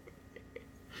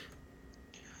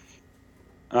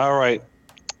 All right,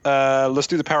 let's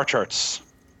do the power charts.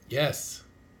 Yes.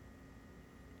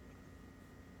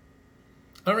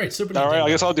 All right, Super Nintendo. All right, I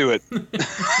guess I'll do it.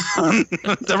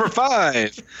 Number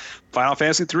 5, Final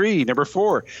Fantasy 3. Number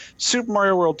 4, Super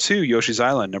Mario World 2, Yoshi's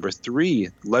Island. Number 3,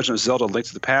 Legend of Zelda: Link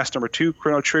to the Past. Number 2,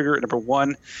 Chrono Trigger. Number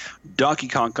 1, Donkey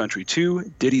Kong Country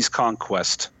 2, Diddy's Kong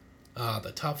Quest.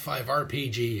 The top 5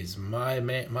 RPGs,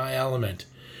 my element.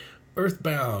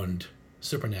 Earthbound,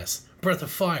 Super NES. Breath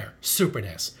of Fire, Super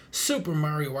NES. Super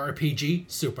Mario RPG,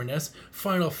 Super NES.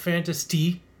 Final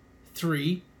Fantasy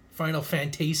 3, Final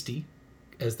Fantasy,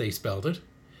 as they spelled it,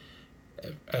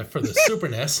 for the Super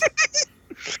NES.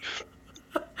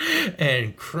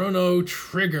 And Chrono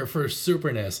Trigger for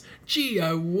Super NES. Gee,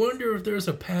 I wonder if there's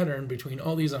a pattern between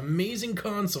all these amazing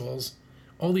consoles,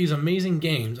 all these amazing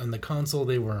games, and the console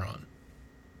they were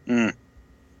on.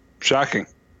 Shocking.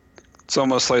 It's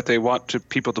almost like they want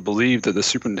people to believe that the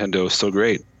Super Nintendo is still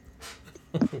great.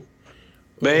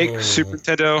 Make Super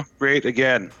Nintendo great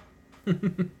again.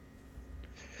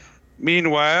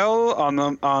 Meanwhile,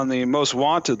 on the most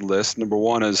wanted list, number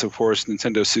 1 is, of course,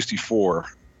 Nintendo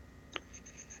 64.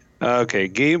 Okay,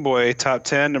 Game Boy top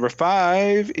 10. Number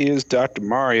 5 is Dr.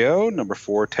 Mario. Number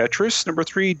 4, Tetris. Number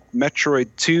 3, Metroid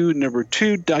 2. Number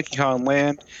 2, Donkey Kong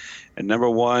Land. And number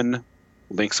 1,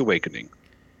 Link's Awakening.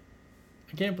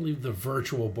 I can't believe the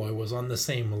Virtual Boy was on the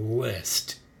same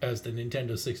list as the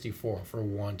Nintendo 64 for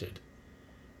wanted.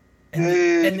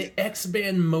 And the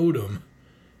X-Band modem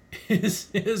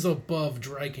is above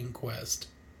Dragon Quest.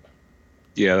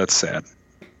 Yeah, that's sad.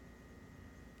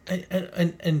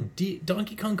 And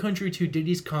Donkey Kong Country 2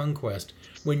 Diddy's Conquest,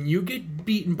 when you get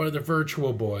beaten by the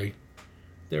Virtual Boy,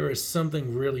 there is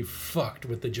something really fucked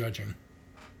with the judging.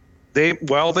 They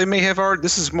may have already.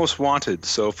 This is most wanted,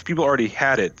 so if people already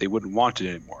had it, they wouldn't want it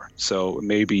anymore. So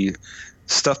maybe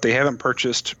stuff they haven't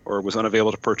purchased or was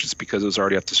unavailable to purchase because it was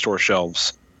already off the store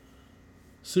shelves.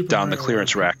 Down the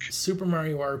clearance rack. Super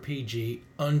Mario RPG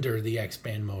under the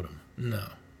X-Band modem. No,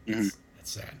 that's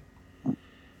sad.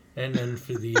 And then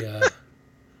for the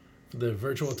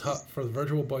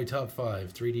Virtual Boy top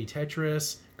 5, 3D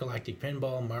Tetris, Galactic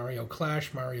Pinball, Mario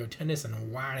Clash, Mario Tennis, and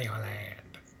Wario Land.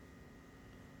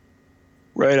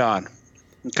 Right on.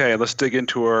 Okay, let's dig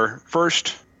into our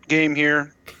first game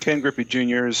here, Ken Griffey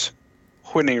Jr.'s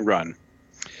Winning Run.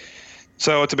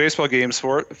 So it's a baseball game,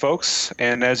 folks,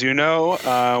 and as you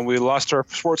know, we lost our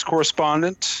sports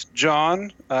correspondent,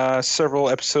 John, several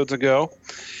episodes ago.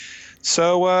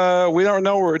 So we don't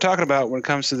know what we're talking about when it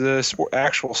comes to the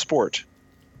actual sport.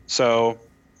 So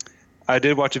I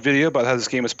did watch a video about how this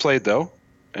game is played, though,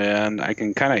 and I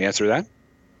can kind of answer that.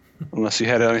 Unless you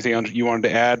had anything you wanted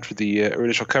to add for the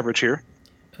initial coverage here.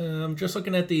 I'm just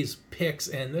looking at these pics,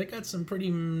 and they got some pretty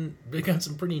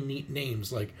neat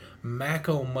names like Mac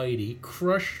Almighty,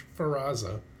 Crush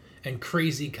Faraza, and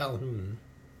Crazy Calhoun.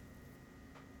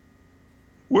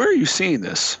 Where are you seeing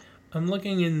this? I'm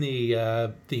looking in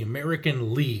the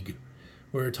American League,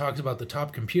 where it talks about the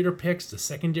top computer picks, the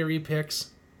secondary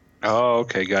picks. Oh,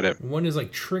 okay, got it. One is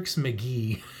like Trix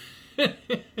McGee,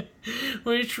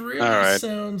 which really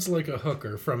sounds like a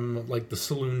hooker from like the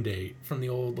saloon date from the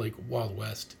old like Wild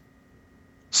West.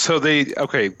 So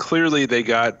clearly they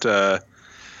got the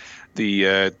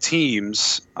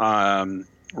teams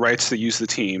rights to use the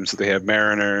teams. They have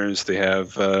Mariners, they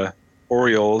have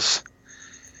Orioles.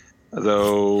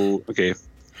 Though, okay.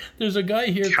 There's a guy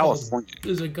here California.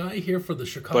 There's a guy here for the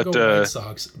Chicago White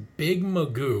Sox, Big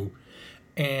Magoo,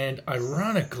 and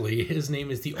ironically, his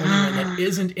name is the only one that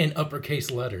isn't in uppercase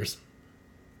letters.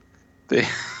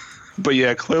 But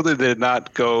yeah, clearly they did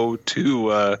not go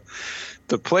to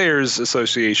the Players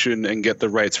Association and get the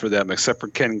rights for them, except for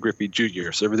Ken Griffey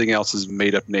Jr. So everything else is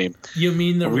made up name. You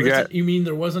mean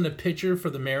there wasn't a pitcher for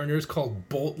the Mariners called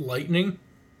Bolt Lightning?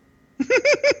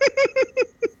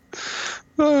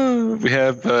 We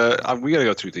have we gotta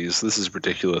go through these. This is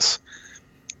ridiculous.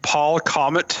 Paul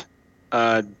Comet,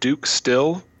 Duke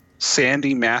Still,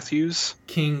 Sandy Matthews,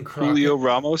 King Crockett, Julio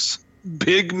Ramos,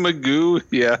 Big Magoo,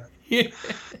 yeah.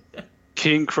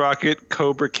 King Crockett,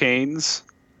 Cobra Canes,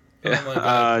 oh my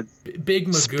God. Big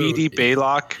Magoo, Speedy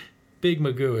Baylock. Big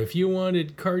Magoo. If you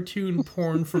wanted cartoon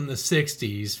porn from the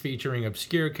 '60s featuring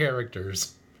obscure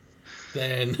characters,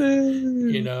 then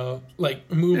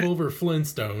like move over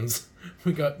Flintstones.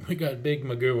 We got Big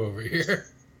Magoo over here.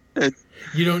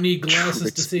 You don't need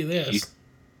glasses to see this.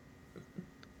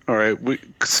 All right, we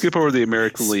skip over the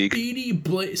American League. Speedy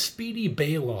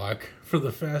Baylock for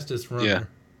the fastest runner. Yeah.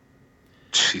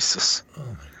 Jesus. Oh my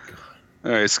God.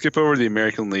 All right, skip over the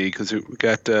American League because we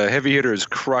got heavy hitters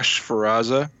Crush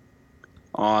Faraza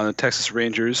on the Texas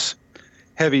Rangers.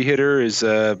 Heavy hitter is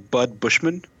Bud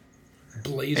Bushman.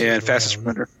 Blazer and Brown. Fastest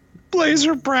runner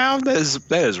Blazer Brown. That is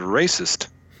racist.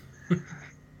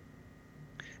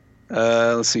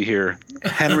 Let's see here.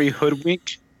 Henry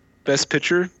Hoodwink, best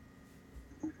pitcher.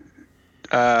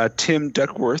 Tim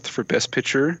Duckworth for best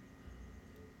pitcher.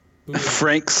 Ooh.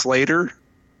 Frank Slater.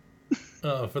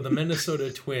 For the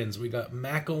Minnesota Twins, we got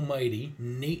Mac Almighty,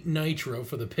 Nate Nitro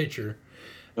for the pitcher.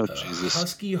 Oh, Jesus.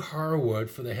 Husky Harwood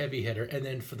for the heavy hitter, and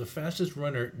then for the fastest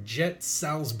runner, Jet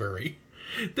Salisbury.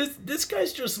 This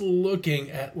guy's just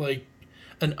looking at like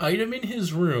an item in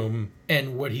his room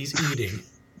and what he's eating.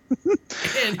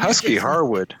 Husky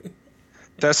Harwood.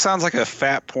 That sounds like a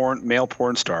fat male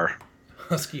porn star.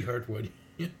 Husky Harwood.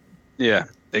 Yeah,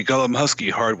 they call him Husky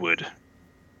Hardwood.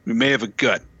 We may have a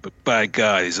gut, but by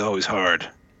God, he's always hard.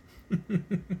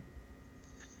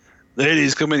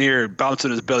 Ladies, come in here, bounce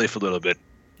on his belly for a little bit.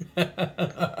 You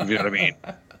know what I mean?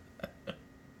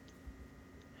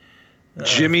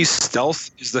 Jimmy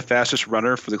Stealth is the fastest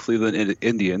runner for the Cleveland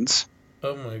Indians.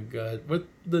 Oh my God! What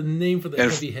the name for the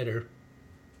heavy hitter?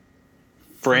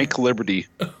 Frank Liberty.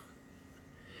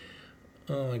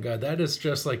 Oh my God! That is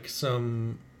just like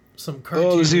some cartoon.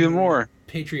 Oh, there's even more.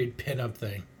 Patriot pinup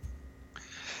thing.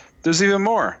 There's even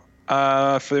more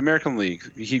for the American League.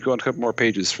 You keep going a couple more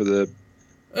pages for the.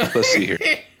 Let's see here.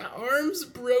 Arms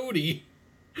Brody.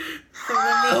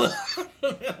 The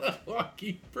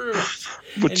Milwaukee Brewers.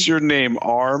 What's your name?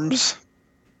 Arms.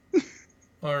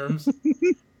 Arms.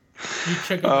 You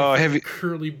check out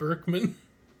Curly Berkman.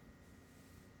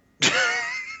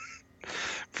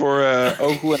 For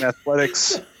Oakland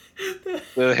Athletics,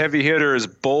 the heavy hitter is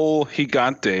Bull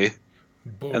Gigante,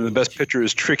 and the best pitcher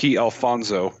is Tricky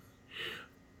Alfonso.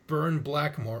 Burn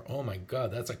Blackmore. Oh my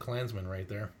God, that's a Klansman right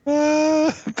there.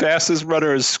 Fastest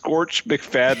runner is Scorch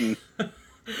McFadden.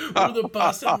 Or the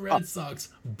Boston Red Sox.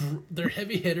 Their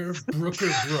heavy hitter, Brooker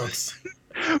Brooks.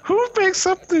 Who makes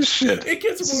up this shit? It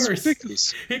gets worse.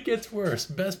 It gets worse.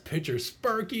 Best pitcher,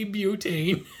 Sparky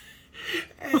Butane.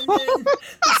 And then the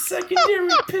secondary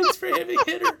picks for heavy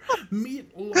hitter,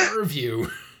 Meat Larview.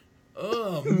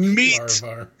 Oh, Meat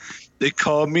Larvar. They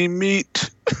call me Meat.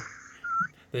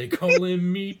 They call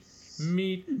him Meat.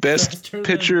 Best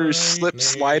pitcher, Slip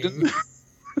Sliding.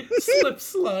 Slip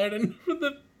Sliding.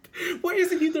 Why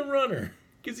isn't he the runner?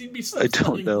 Because he'd be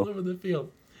sliding all over the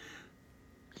field.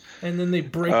 And then they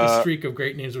break the streak of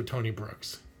great names with Tony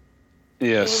Brooks.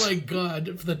 Yes. Oh my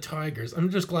God, for the Tigers. I'm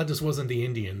just glad this wasn't the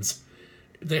Indians.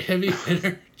 The heavy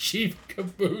hitter, Chief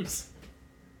Caboose.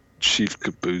 Chief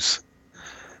Caboose.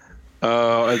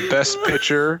 And best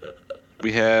pitcher,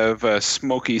 we have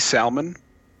Smoky Salmon,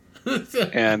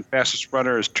 and fastest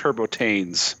runner is Turbo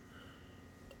Taines.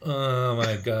 Oh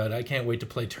my god, I can't wait to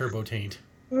play Turbo Taint.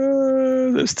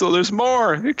 There's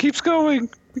more. It keeps going.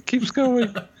 It keeps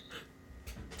going.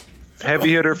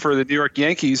 Heavy hitter for the New York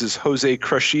Yankees is Jose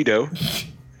Crushito.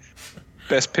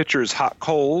 Best pitcher is Hot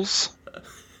Coals.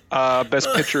 Best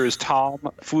pitcher is Tom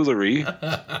Foolery.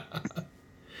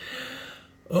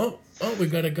 Oh, we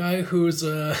got a guy who's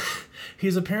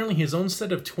he's apparently his own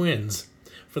set of twins.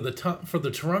 For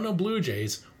the Toronto Blue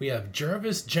Jays, we have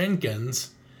Jarvis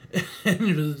Jenkins,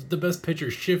 and the best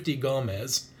pitcher Shifty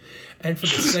Gomez, and for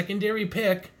the secondary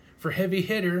pick for heavy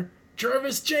hitter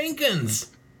Jarvis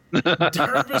Jenkins.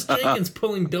 Jarvis Jenkins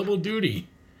pulling double duty.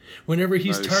 Whenever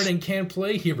he's tired and can't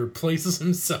play, he replaces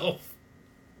himself.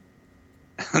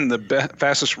 And the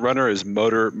fastest runner is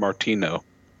Motor Martino.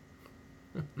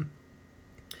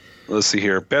 Let's see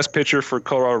here. Best pitcher for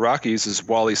Colorado Rockies is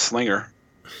Wally Slinger.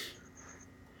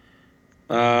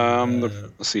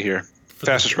 Let's see here.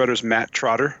 Fastest runner is Matt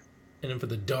Trotter. And then for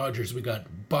the Dodgers, we got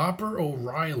Bopper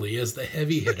O'Reilly as the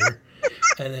heavy hitter,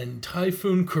 and then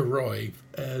Typhoon Kuroi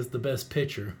as the best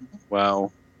pitcher.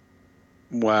 Wow.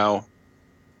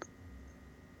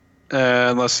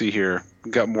 And let's see here.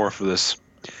 We got more for this.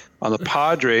 On the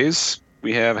Padres,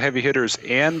 we have heavy hitters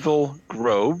Anvil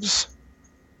Groves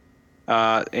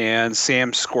and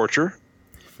Sam Scorcher.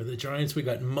 For the Giants, we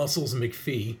got Muscles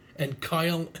McPhee and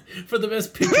Kyle. For the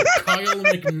best pitcher, Kyle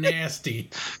McNasty.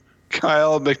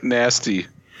 Kyle McNasty.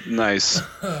 Nice.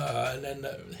 And then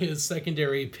his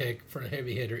secondary pick for a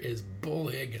heavy hitter is Bull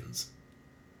Higgins.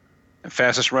 And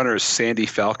fastest runner is Sandy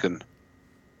Falcon.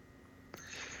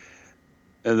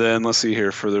 And then let's see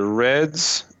here. For the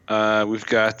Reds, we've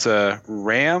got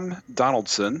Ram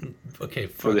Donaldson. Okay,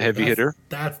 for the heavy hitter.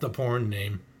 That's the porn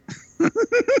name.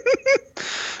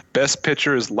 Best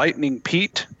pitcher is Lightning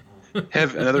Pete.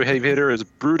 Another heavy hitter is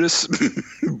Brutus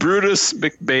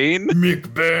McBain.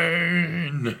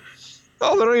 McBain.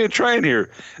 Oh, they're not even trying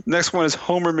here. Next one is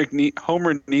Homer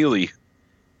Neely.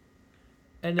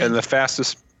 And the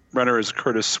fastest runner is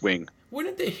Curtis Swing.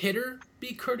 Wouldn't the hitter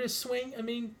be Curtis Swing? I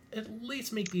mean, at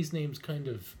least make these names kind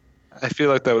of... I feel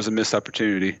like that was a missed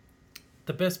opportunity.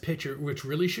 The best pitcher, which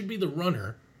really should be the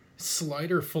runner,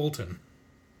 Slider Fulton.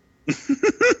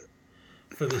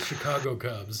 For the Chicago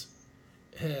Cubs.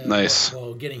 Nice.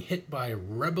 While getting hit by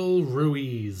Rebel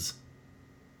Ruiz.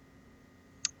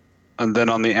 And then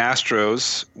on the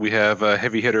Astros, we have a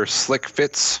heavy hitter Slick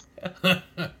Fitz.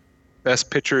 Best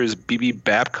pitcher is BB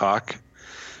Babcock.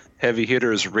 Heavy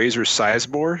hitter is Razor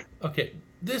Sizemore. Okay,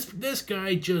 this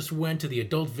guy just went to the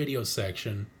adult video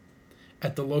section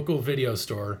at the local video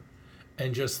store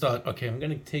and just thought, okay, I'm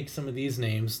going to take some of these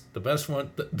names, the best one,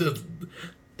 the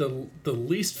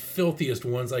least filthiest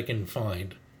ones I can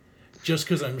find, just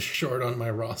because I'm short on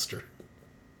my roster.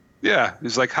 Yeah,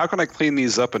 he's like, how can I clean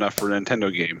these up enough for a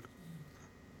Nintendo game?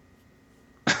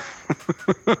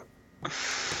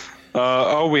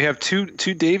 We have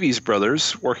two Davies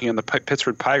brothers working on the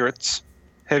Pittsburgh Pirates.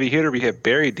 Heavy hitter, we have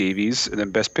Barry Davies, and then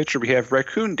best pitcher, we have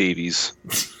Raccoon Davies.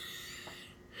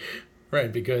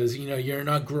 Right, because you're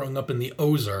not growing up in the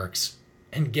Ozarks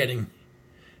and getting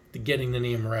the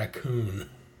name Raccoon.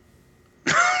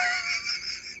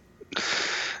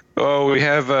 We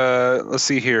have let's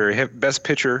see here. Best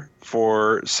pitcher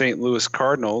for St. Louis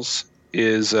Cardinals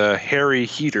is Harry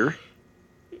Heater.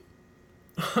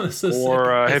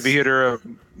 Or heavy hitter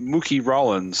Mookie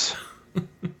Rollins.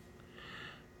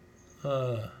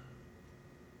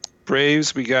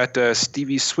 Braves, we got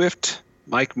Stevie Swift,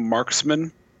 Mike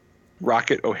Marksman,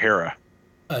 Rocket O'Hara.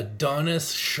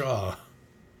 Adonis Shaw.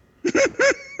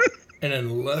 And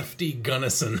then Lefty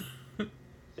Gunnison.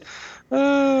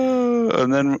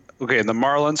 And then, in the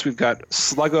Marlins, we've got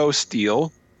Sluggo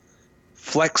Steele,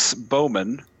 Flex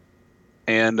Bowman,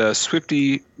 and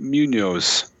Swifty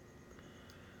Munoz.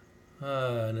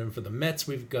 And then for the Mets,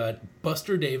 we've got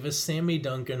Buster Davis, Sammy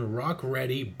Duncan, Rock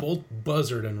Reddy, Bolt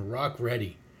Buzzard, and Rock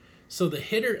Reddy. So the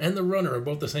hitter and the runner are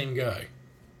both the same guy.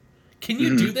 Can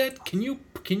you do that? Can you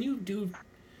do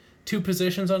two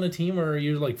positions on a team, or are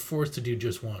you forced to do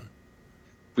just one?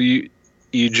 You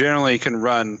generally can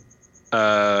run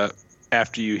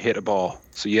after you hit a ball.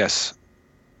 So yes,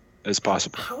 it's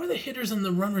possible. How are the hitters and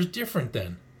the runners different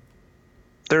then?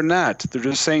 They're not. They're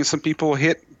just saying some people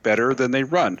hit better than they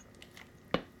run.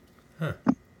 Huh.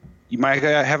 You might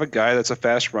have a guy that's a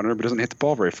fast runner but doesn't hit the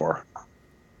ball very far.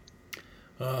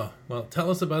 Oh, well,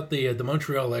 tell us about the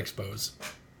Montreal Expos.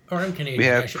 Or I'm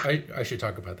Canadian. I should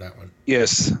talk about that one.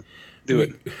 Yes, do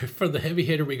it. For the heavy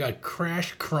hitter, we got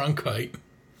Crash Cronkite.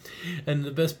 And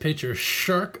the best pitcher,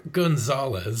 Shark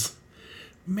Gonzalez.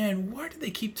 man, why do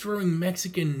they keep throwing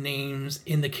Mexican names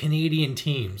in the Canadian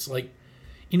teams? Like,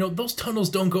 those tunnels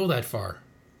don't go that far.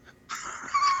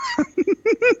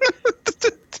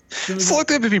 It's like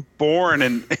they would be born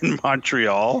in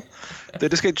Montreal. They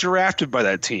just get drafted by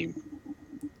that team.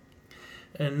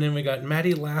 And then we got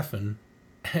Matty Laffin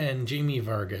and Jamie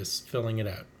Vargas filling it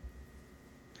out.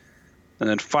 And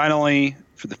then finally,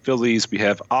 for the Phillies, we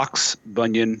have Ox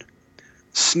Bunyan,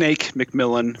 Snake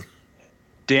McMillan,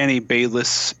 Danny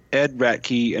Bayless, Ed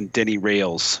Ratke, and Denny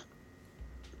Rails.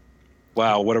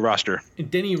 Wow, what a roster. And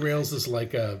Denny Rails is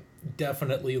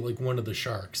definitely like one of the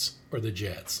Sharks or the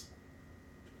Jets.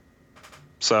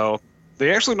 So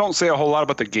they actually don't say a whole lot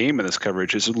about the game in this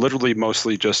coverage. It's literally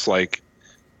mostly just like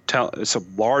it's a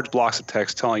large blocks of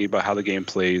text telling you about how the game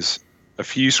plays, a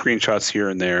few screenshots here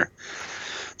and there.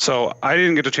 So I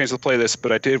didn't get a chance to play this,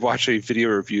 but I did watch a video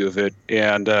review of it,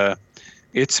 and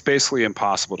it's basically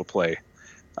impossible to play.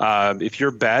 If you're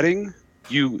batting,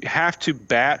 you have to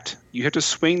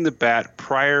swing the bat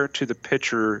prior to the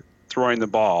pitcher throwing the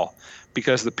ball,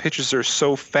 because the pitches are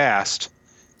so fast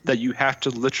that you have to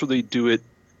literally do it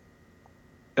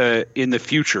in the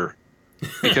future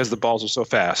because the balls are so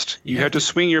fast. You have to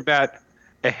swing your bat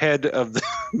ahead of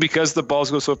because the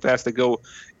balls go so fast they go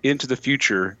into the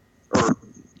future, or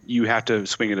you have to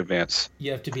swing in advance.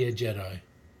 You have to be a Jedi.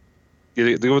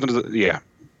 Yeah,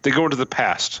 they go into the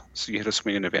past, so you have to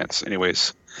swing in advance.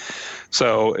 Anyways,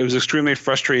 so it was extremely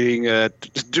frustrating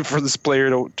for this player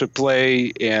to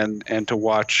play and to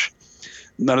watch.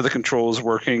 None of the controls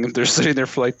working. They're sitting there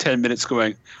for like 10 minutes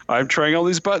going, I'm trying all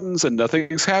these buttons and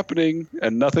nothing's happening.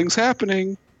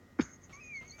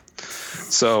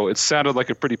 So it sounded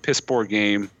like a pretty piss poor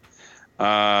game.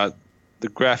 The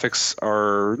graphics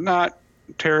are not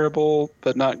terrible,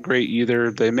 but not great either.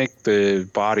 They make the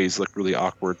bodies look really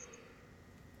awkward.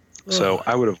 So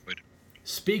I would avoid it.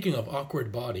 Speaking of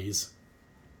awkward bodies,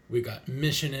 we got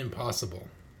Mission Impossible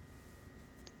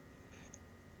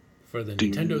for the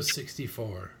Nintendo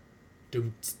 64.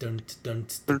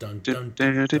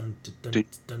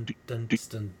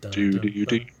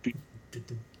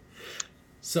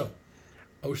 So,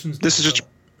 Ocean's. This is just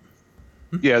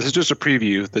a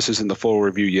preview. This isn't the full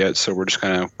review yet, so we're just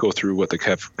gonna go through what the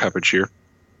coverage here.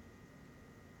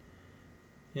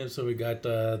 Yeah, so we got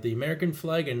the American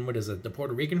flag and what is it? The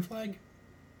Puerto Rican flag.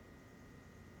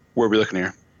 Where are we looking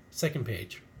here? Second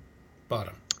page,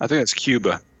 bottom. I think it's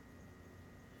Cuba.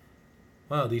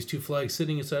 Wow, these two flags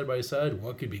sitting side by side.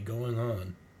 What could be going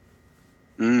on?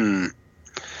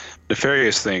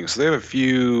 Nefarious things. They have a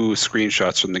few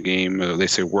screenshots from the game. They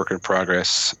say work in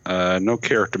progress. No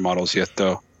character models yet,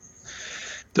 though.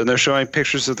 Then they're showing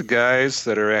pictures of the guys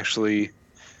that are actually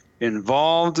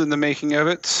involved in the making of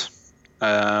it.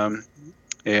 And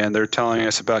they're telling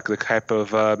us about the type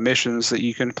of missions that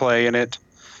you can play in it.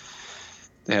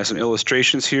 They have some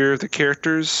illustrations here of the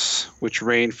characters, which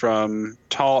range from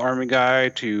tall army guy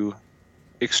to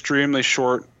extremely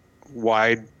short,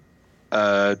 wide,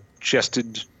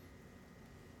 chested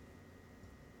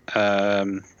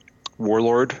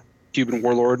warlord, Cuban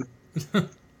warlord.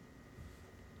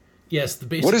 Yes,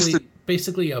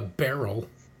 basically a barrel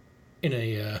in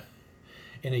a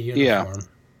uniform. Yeah.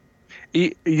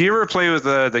 You ever play with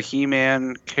the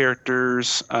He-Man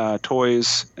characters,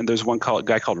 toys, and there's one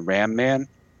guy called Ram Man,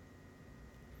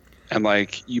 and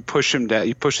like you push him down,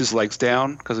 you push his legs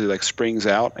down because he like springs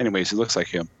out. Anyways, he looks like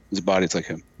him. His body's like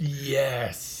him.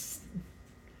 Yes,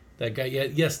 that guy. Yeah,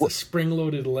 yes, the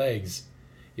spring-loaded legs.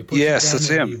 You push that's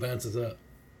him. He bounces up.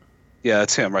 Yeah,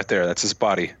 that's him right there. That's his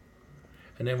body.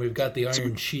 And then we've got the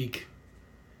Iron Sheik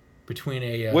between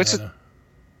a.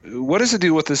 What does it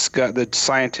do with this guy, the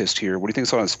scientist here? What do you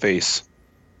think's on his face?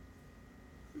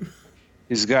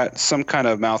 He's got some kind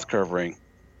of mouth covering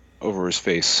over his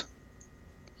face.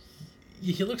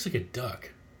 He looks like a duck.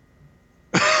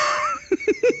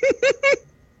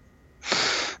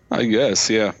 I guess,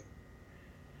 yeah.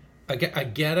 I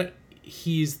get it.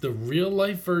 He's the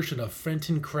real-life version of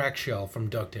Fenton Crackshell from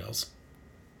DuckTales.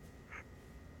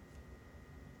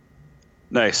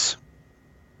 Nice.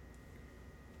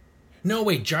 No,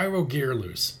 wait, Gyro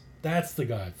Gearloose. That's the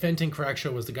guy. Fenton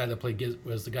Crackshell was the guy that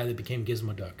became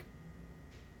Gizmo Duck.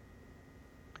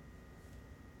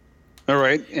 All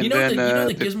right, and you know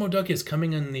that Gizmo Duck is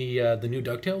coming in the new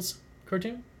DuckTales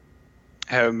cartoon?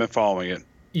 Haven't been following it.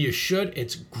 You should.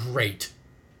 It's great.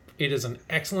 It is an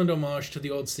excellent homage to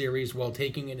the old series while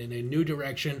taking it in a new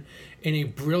direction in a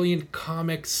brilliant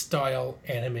comic style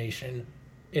animation.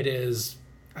 It is,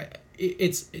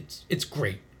 it's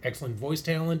great. Excellent voice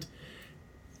talent.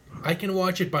 I can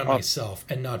watch it by myself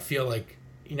and not feel like,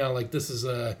 like this is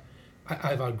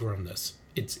I've outgrown this.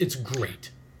 It's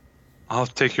great. I'll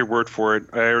take your word for it.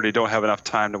 I already don't have enough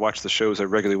time to watch the shows I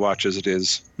regularly watch as it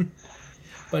is.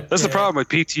 But That's the problem with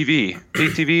PTV.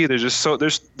 PTV,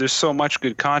 there's so much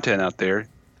good content out there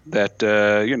that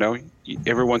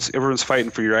everyone's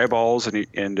fighting for your eyeballs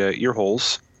and ear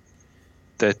holes.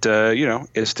 That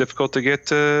it's difficult to get.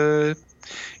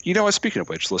 Speaking of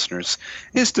which, listeners,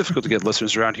 it's difficult to get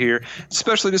listeners around here,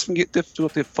 especially just get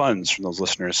difficult to get funds from those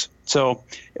listeners. So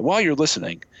while you're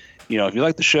listening, if you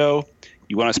like the show,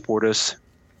 you want to support us,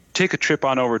 take a trip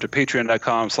on over to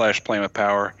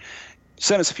patreon.com/playingwithpower.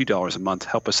 Send us a few dollars a month.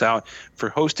 Help us out for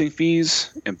hosting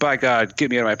fees. And by God, get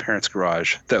me out of my parents'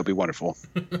 garage. That would be wonderful.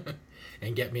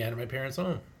 And get me out of my parents'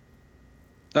 home.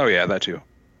 Oh, yeah, that too.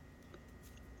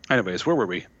 Anyways, where were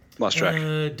we? Lost track.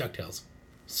 DuckTales.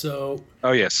 So.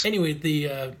 Oh, yes. Anyway, the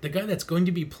guy that's going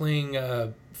to be playing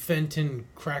Fenton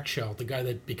Crackshell, the guy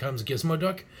that becomes Gizmo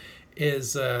Duck,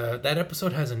 is that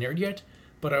episode hasn't aired yet.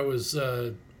 But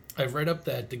I've read up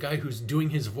that the guy who's doing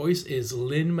his voice is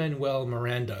Lin-Manuel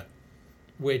Miranda,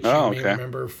 which you may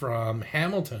remember from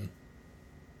Hamilton.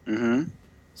 Mm-hmm.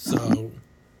 So,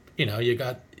 you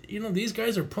got, these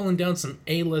guys are pulling down some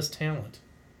A-list talent.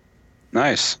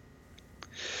 Nice.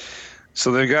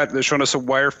 So they're showing us some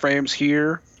wireframes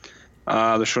here.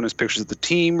 They're showing us pictures of the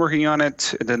team working on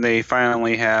it. And then they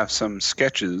finally have some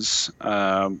sketches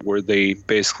where they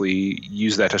basically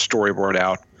use that to storyboard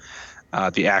out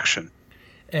the action.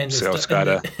 And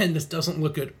this doesn't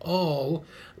look at all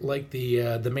like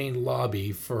the main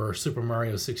lobby for Super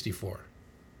Mario 64.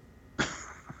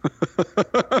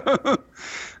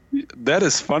 That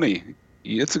is funny.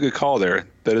 It's a good call there.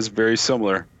 That is very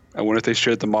similar. I wonder if they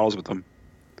shared the models with them.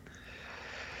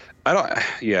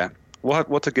 Yeah. We'll have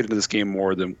to get into this game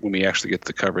more than when we actually get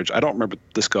the coverage. I don't remember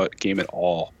this game at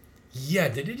all. Yeah,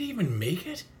 did it even make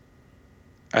it?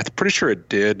 I'm pretty sure it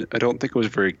did. I don't think it was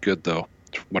very good, though,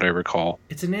 from what I recall.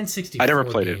 It's an N64 I never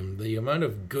played game. The amount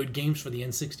of good games for the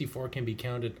N64 can be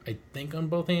counted, I think, on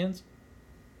both hands.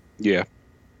 Yeah.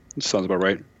 That sounds about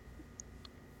right.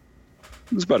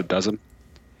 It's about a dozen.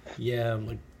 Yeah,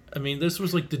 this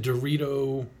was like the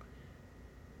Dorito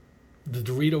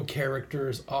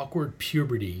character's awkward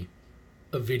puberty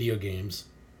of video games.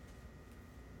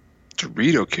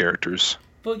 Dorito characters?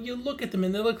 Well, you look at them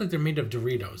and they look like they're made of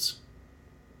Doritos.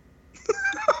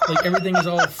 Like everything is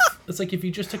all... It's like if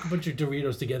you just took a bunch of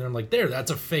Doritos together and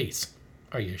that's a face.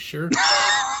 Are you sure?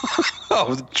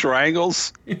 Oh, the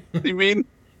triangles? You mean?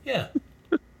 Yeah.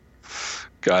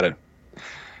 Got it.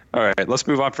 All right, let's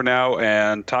move on for now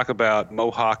and talk about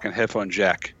Mohawk and Headphone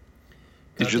Jack.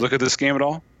 Did you look at this game at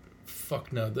all?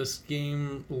 Fuck no. This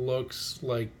game looks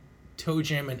like Toe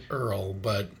Jam and Earl,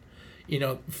 but,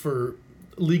 for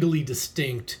the legally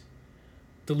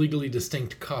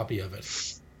distinct copy of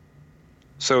it.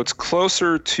 So it's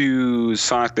closer to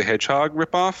Sonic the Hedgehog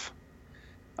ripoff,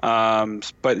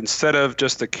 but instead of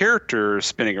just the character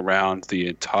spinning around, the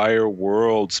entire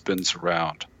world spins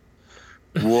around.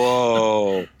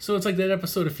 Whoa. So it's like that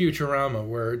episode of Futurama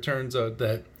where it turns out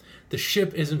that the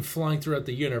ship isn't flying throughout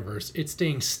the universe. It's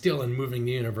staying still and moving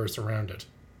the universe around it.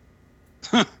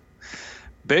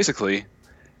 Basically.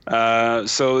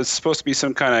 So it's supposed to be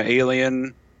some kind of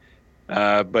alien,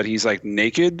 but he's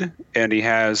naked, and he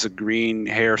has a green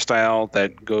hairstyle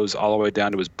that goes all the way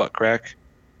down to his butt crack.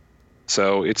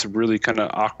 So it's really kind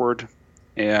of awkward.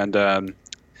 And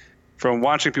from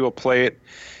watching people play it,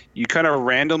 you kind of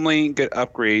randomly get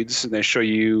upgrades, and they show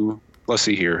you, let's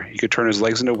see here, you could turn his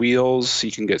legs into wheels,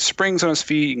 you can get springs on his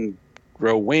feet, you can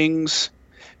grow wings,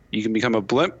 you can become a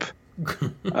blimp,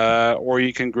 or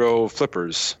you can grow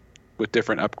flippers with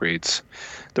different upgrades.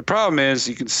 The problem is,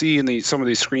 you can see in some of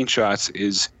these screenshots,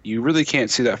 is you really can't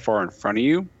see that far in front of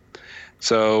you.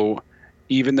 So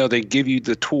even though they give you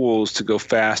the tools to go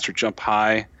fast or jump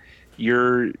high,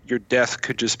 your death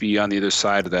could just be on the other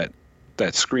side of that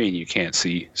screen you can't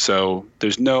see. So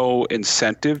there's no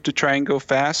incentive to try and go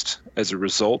fast as a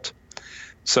result.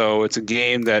 So it's a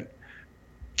game that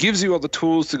gives you all the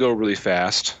tools to go really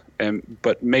fast,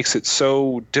 but makes it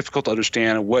so difficult to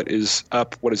understand what is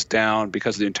up, what is down,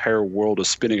 because the entire world is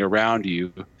spinning around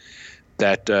you,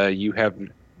 that you have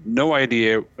no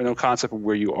idea, no concept of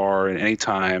where you are at any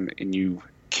time, and you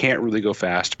can't really go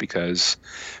fast because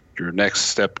your next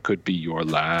step could be your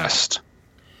last.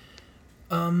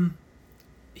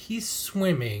 He's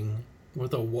swimming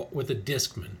with a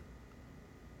Discman.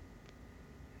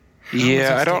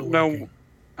 Yeah, I don't know.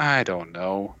 I don't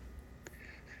know.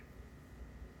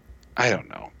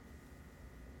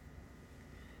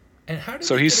 And how did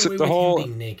he get away with him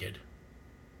being naked?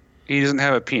 He doesn't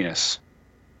have a penis.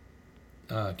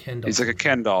 Ken doll. He's like a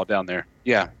Ken doll down there.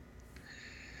 Yeah.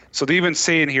 So they even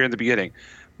say in here in the beginning,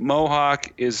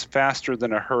 Mohawk is faster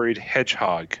than a hurried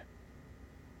hedgehog.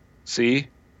 See?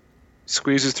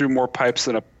 Squeezes through more pipes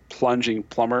than a plunging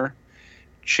plumber.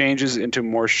 Changes into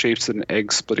more shapes than an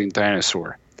egg-splitting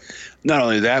dinosaur. Not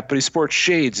only that, but he sports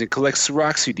shades and collects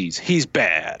rock CDs. He's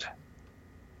bad.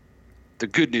 The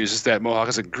good news is that Mohawk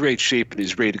is in great shape and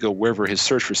is ready to go wherever his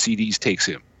search for CDs takes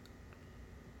him.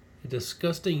 A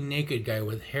disgusting naked guy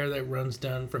with hair that runs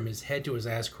down from his head to his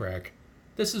ass crack.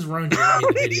 This is Ron Jeremy,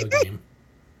 the video game.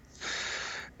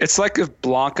 It's like if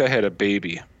Blanca had a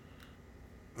baby.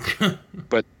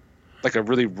 But like a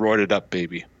really roided up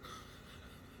baby.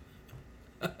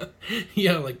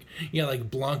 yeah,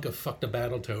 like Blanca fucked a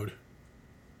Battletoad.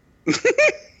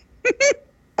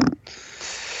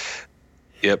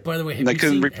 Yep. By the way,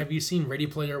 have you seen Ready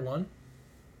Player One?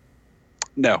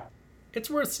 No. It's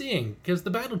worth seeing because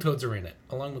the Battletoads are in it,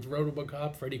 along with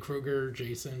Robocop, Freddy Krueger,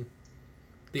 Jason,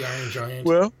 the Iron Giant.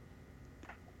 Well,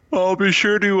 I'll be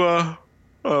sure to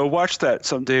watch that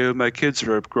someday when my kids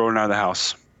are growing out of the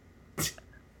house.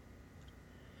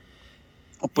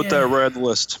 I'll put that right on the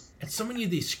list. And so many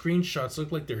of these screenshots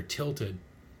look like they're tilted.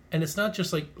 And it's not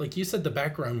just like you said, the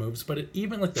background moves, but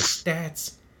even like the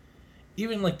stats,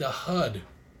 even like the HUD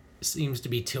seems to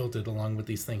be tilted along with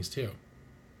these things too.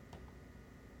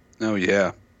 Oh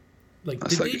yeah. Like,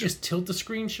 did they just tilt the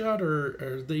screenshot,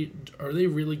 or are they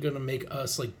really going to make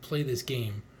us like play this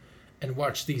game and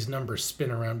watch these numbers spin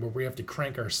around where we have to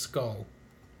crank our skull?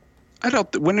 I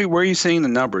don't. Where are you seeing the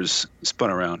numbers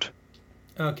spun around?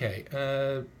 Okay,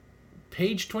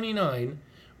 page 29,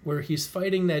 where he's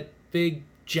fighting that big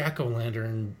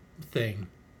jack-o'-lantern thing.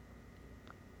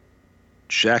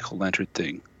 Jack-o'-lantern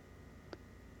thing.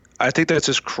 I think that's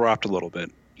just cropped a little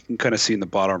bit. You can kind of see in the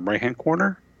bottom right-hand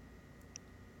corner.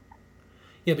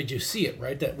 Yeah, but you see it,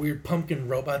 right? That weird pumpkin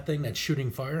robot thing that's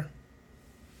shooting fire?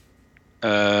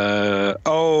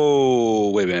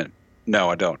 Oh, wait a minute. No,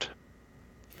 I don't.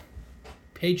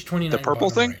 Page 29. The purple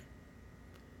thing? Right.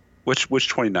 Which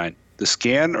 29? The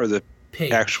scan or the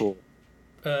page. Actual?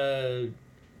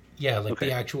 Yeah, like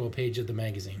the actual page of the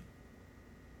magazine.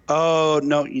 Oh,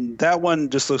 no, that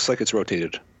one just looks like it's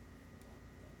rotated.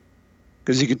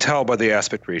 Because you can tell by the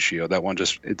aspect ratio. That one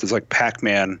it's like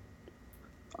Pac-Man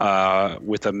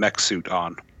with a mech suit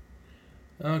on.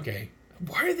 Okay.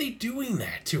 Why are they doing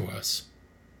that to us?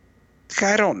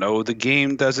 I don't know. The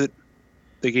game does it.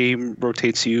 The game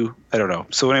rotates you. I don't know.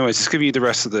 So anyways, just giving you the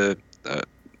rest of the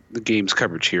game's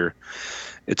coverage here.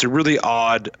 It's a really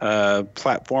odd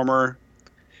platformer,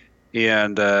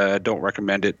 and I don't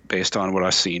recommend it based on what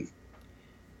I've seen.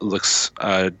 It looks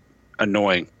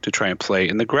annoying to try and play,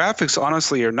 and the graphics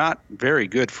honestly are not very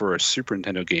good for a Super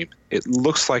Nintendo game. It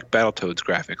looks like Battletoads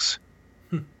graphics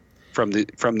from the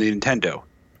Nintendo.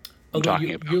 Although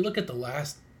you look at the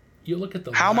last.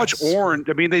 How much orange?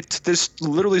 I mean, they just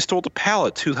literally stole the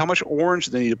palette too. How much orange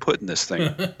do they need to put in this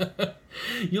thing?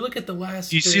 You look at the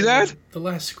last. You see that? The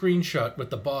last screenshot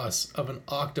with the boss of an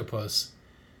octopus.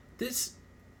 This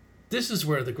is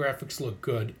where the graphics look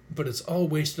good, but it's all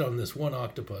wasted on this one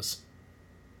octopus.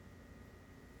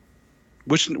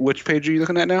 Which page are you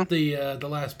looking at now? The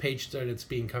last page that it's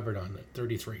being covered on,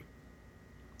 33.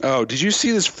 Oh, did you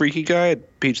see this freaky guy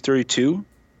at page 32?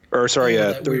 Or sorry,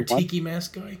 that 31? weird tiki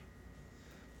mask guy.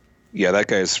 Yeah, that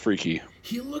guy is freaky.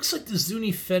 He looks like the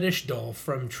Zuni fetish doll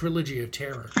from Trilogy of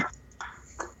Terror.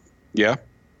 Yeah.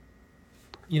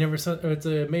 You never saw? It's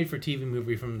a made-for-TV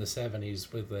movie from the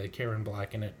 70s with Karen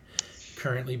Black in it.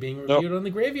 Currently being reviewed on the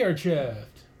Graveyard Shaft.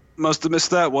 Must have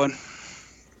missed that one.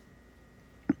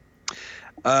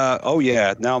 Oh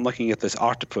yeah, now I'm looking at this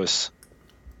octopus.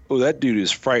 Oh, that dude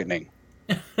is frightening.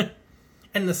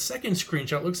 And the second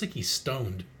screenshot looks like he's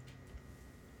stoned.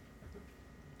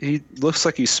 He looks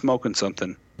like he's smoking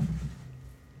something.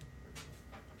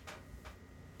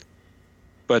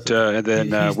 But and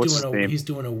then what's his name? He's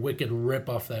doing a wicked rip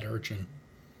off that urchin.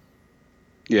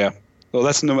 Yeah. Well,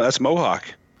 that's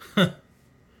Mohawk.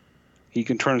 He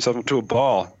can turn himself into a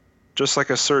ball, just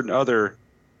like a certain other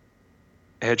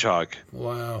hedgehog.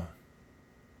 Wow.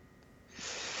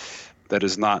 That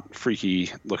is not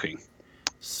freaky looking.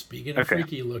 Speaking of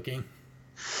freaky looking.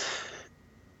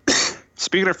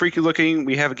 Speaking of freaky looking,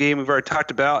 we have a game we've already talked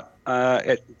about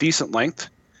at decent length.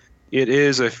 It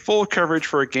is a full coverage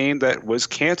for a game that was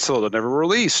canceled and never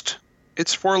released.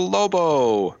 It's for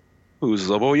Lobo. Who's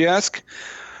Lobo, you ask?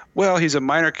 Well, he's a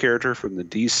minor character from the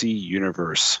DC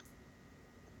universe.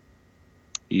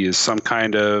 He is some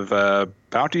kind of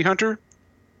bounty hunter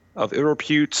of ill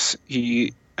repute.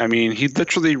 He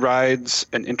literally rides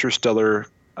an interstellar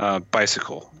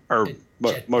bicycle or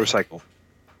motorcycle.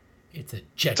 It's a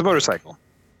jet. It's a motorcycle.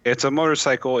 It's a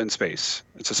motorcycle in space.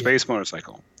 It's a space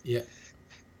motorcycle. Yeah.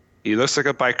 He looks like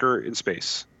a biker in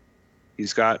space.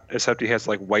 Except he has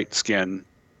like white skin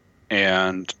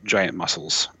and giant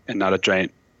muscles and not a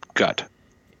giant gut.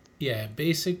 Yeah,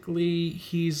 basically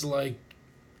he's like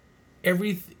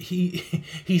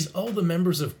he's all the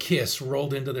members of Kiss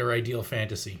rolled into their ideal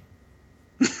fantasy.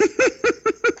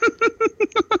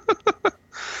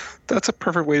 That's a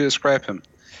perfect way to describe him.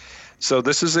 So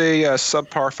this is a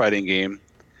subpar fighting game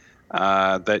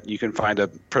that you can find a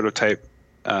prototype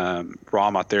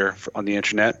ROM out there on the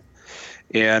internet,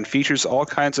 and features all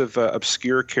kinds of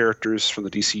obscure characters from the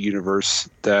DC universe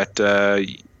that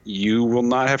you will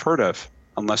not have heard of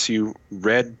unless you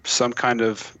read some kind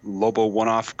of Lobo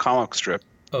one-off comic strip.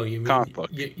 Oh, you mean comic book.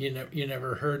 You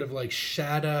never heard of like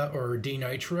Shada or D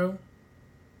Nitro?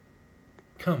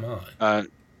 Come on.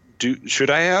 Should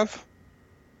I have?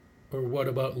 Or what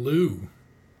about Lou?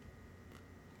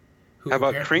 How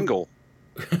about Kringle?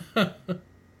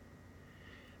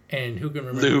 And who can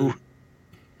remember Lou?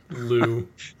 Lou.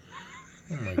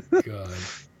 Oh my god.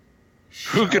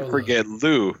 Who can forget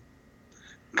Lou?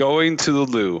 Going to the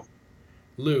Lou.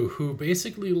 Lou, who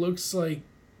basically looks like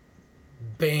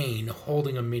Bane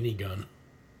holding a minigun.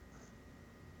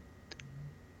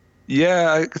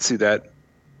 Yeah, I could see that.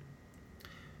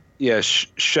 Yeah,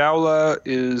 Shaula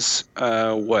is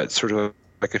what, sort of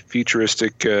like a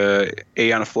futuristic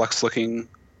Aeon Flux looking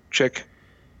chick?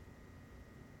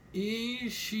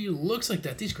 She looks like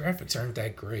that. These graphics aren't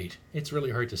that great. It's really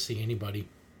hard to see anybody.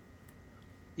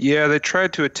 Yeah, they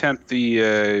tried to attempt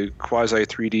the quasi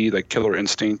 3D, like Killer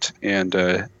Instinct, and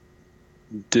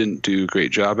didn't do a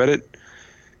great job at it.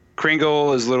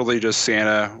 Kringle is literally just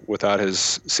Santa without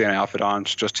his Santa outfit on.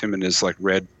 It's just him in his like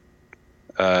red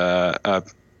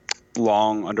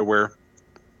long underwear.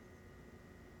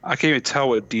 I can't even tell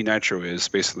what D Nitro is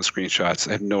based on the screenshots.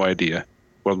 I have no idea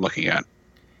what I'm looking at.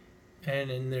 And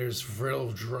then there's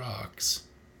Vril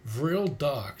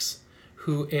Dox,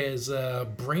 who is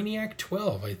Brainiac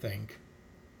 12, I think.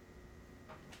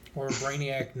 Or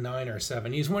Brainiac 9 or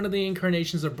 7. He's one of the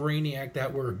incarnations of Brainiac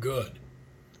that were good.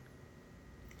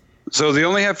 So they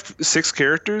only have 6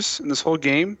 characters in this whole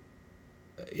game?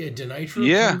 Denitro,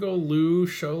 yeah. Kringle, Lou,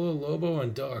 Shola, Lobo,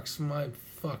 and Dox. My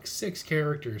fuck, 6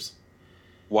 characters.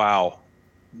 Wow.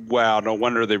 No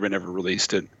wonder they never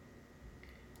released it.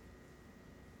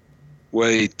 What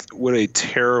a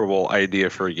terrible idea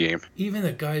for a game. Even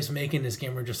the guys making this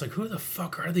game were just like, who the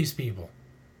fuck are these people?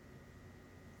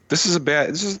 This is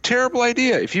a terrible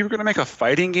idea. If you were going to make a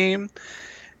fighting game,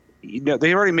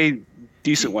 they already made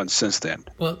decent ones since then.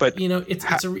 Well, but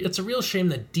it's a real shame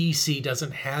that DC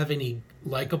doesn't have any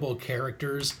likable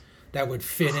characters that would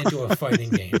fit into a fighting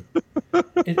game.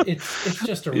 It's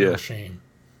just a real shame.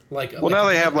 Now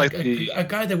they have a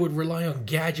guy that would rely on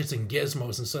gadgets and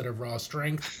gizmos instead of raw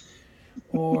strength,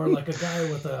 or like a guy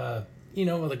with a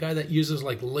guy that uses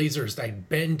like lasers that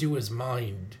bend to his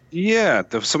mind. Yeah,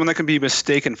 someone that can be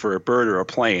mistaken for a bird or a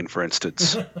plane, for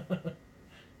instance,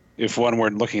 if one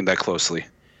weren't looking that closely.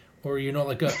 Or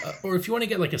or if you want to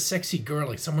get like a sexy girl,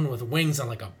 like someone with wings on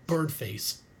like a bird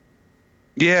face.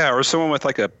 Yeah, or someone with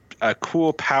like a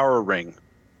cool power ring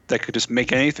that could just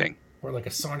make anything. Or like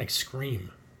a sonic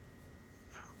scream.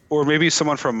 Or maybe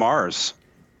someone from Mars.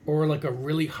 Or like a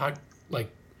really hot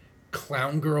like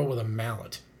clown girl with a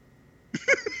mallet.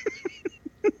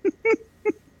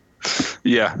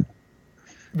 Yeah.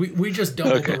 We just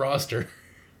doubled the roster.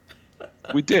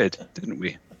 We did, didn't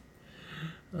we?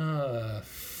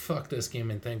 Fuck this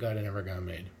game, and thank God it never got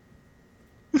made.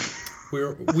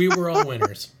 We were all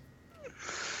winners.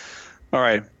 All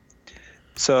right.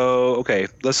 So, okay,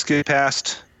 let's get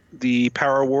past the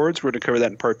Power Awards. We're going to cover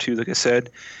that in part 2, like I said,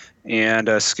 and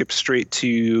skip straight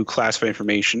to classified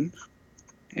information.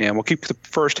 And we'll keep the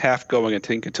first half going, I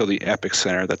think, until the Epic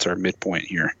Center. That's our midpoint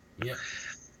here. Yep.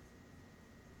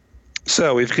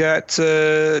 So we've got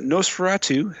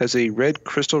Nosferatu has a red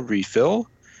crystal refill.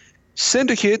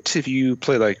 Syndicate, if you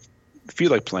feel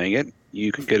like playing it,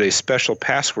 you can get a special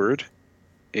password,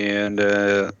 and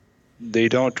they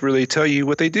don't really tell you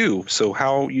what they do. So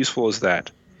how useful is that?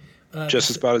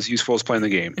 Just about as useful as playing the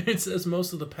game. It says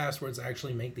most of the passwords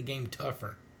actually make the game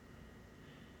tougher.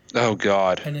 Oh,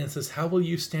 God. And then it says, how will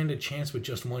you stand a chance with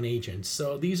just one agent?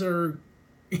 So these are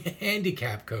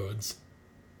handicap codes.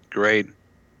 Great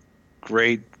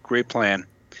plan.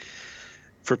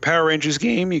 For Power Rangers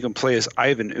game, you can play as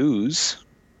Ivan Ooze.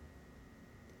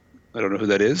 I don't know who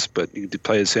that is, but you can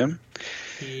play as him.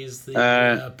 He's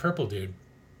the purple dude,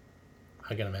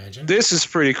 I can imagine. This is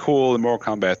pretty cool in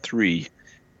Mortal Kombat 3.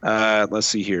 Let's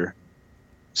see here.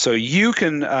 So you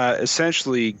can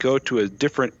essentially go to a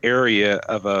different area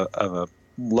of a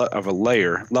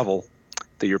level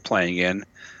that you're playing in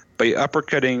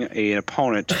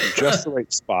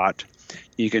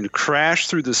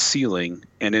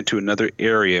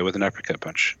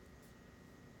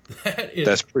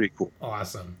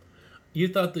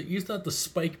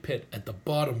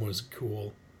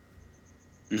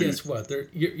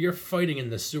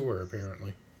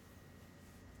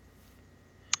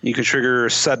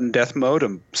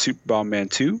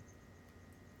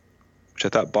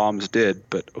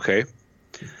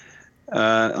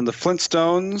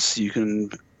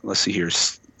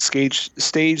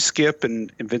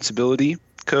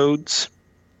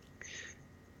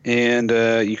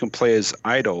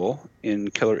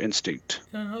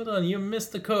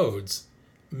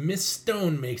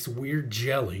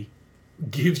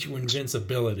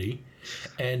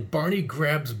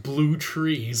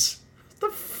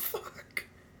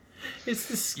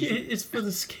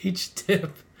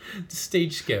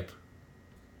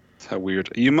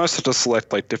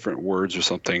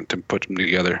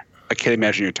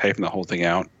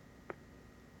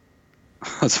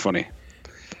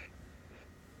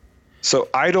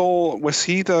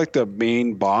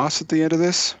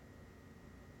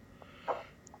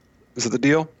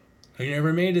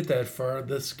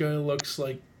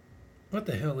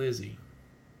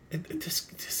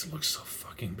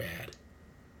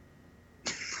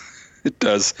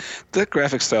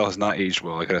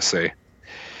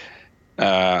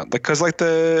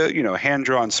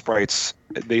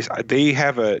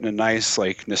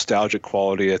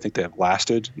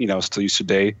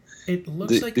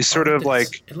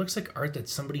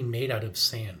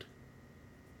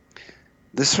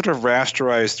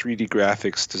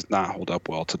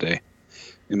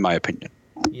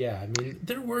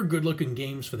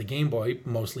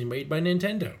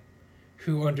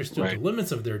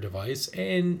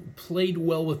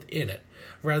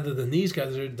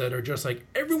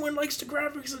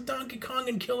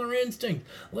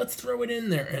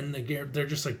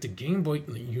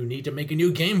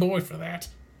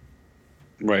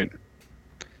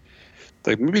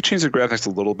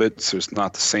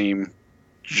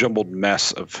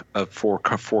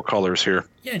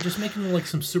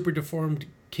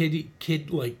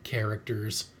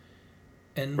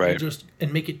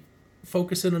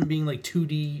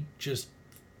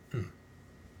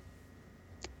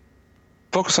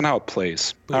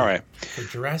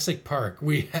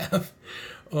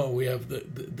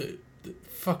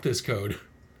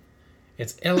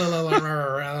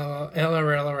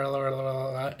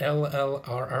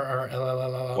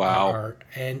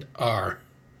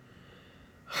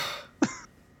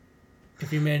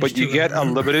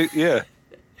unlimited. Yeah.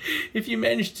 If you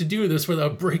manage to do this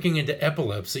without breaking into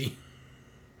epilepsy,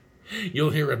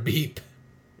 you'll hear a beep.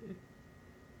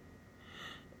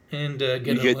 And get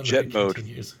you get jet mode.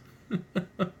 Continues. You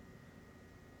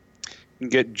can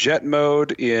get jet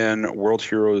mode in World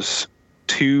Heroes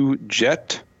 2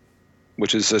 Jet,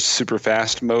 which is a super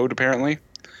fast mode, apparently.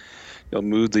 You'll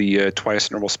move the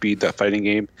twice normal speed, that fighting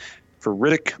game. For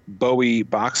Riddick Bowie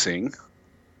Boxing,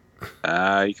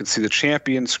 you can see the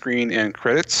champion screen and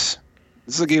credits.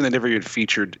 This is a game that never even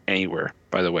featured anywhere,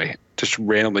 by the way. Just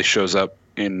randomly shows up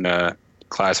in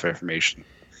classified information.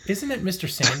 Isn't it Mr.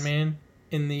 Sandman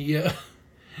in the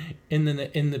in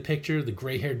the picture, the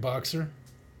gray-haired boxer?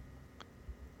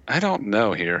 I don't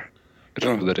know here. I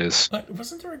don't know who that is.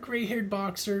 Wasn't there a gray-haired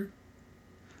boxer?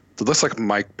 It looks like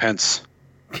Mike Pence.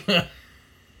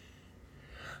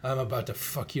 I'm about to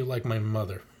fuck you like my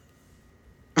mother.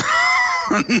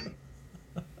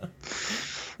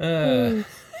 And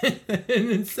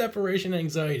then separation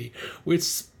anxiety with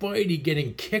Spidey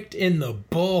getting kicked in the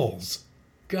balls.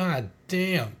 God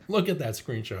damn. Look at that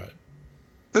screenshot.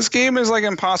 This game is like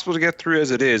impossible to get through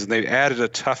as it is, and they've added a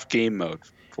tough game mode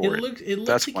for it. It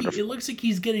looks like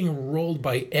he's getting rolled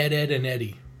by Ed, and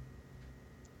Eddie.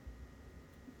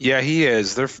 Yeah, he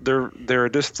is. They're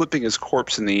just flipping his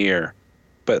corpse in the air.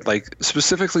 But like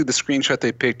specifically the screenshot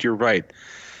they picked, you're right,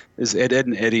 is Ed,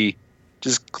 and Eddie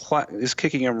is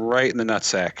kicking him right in the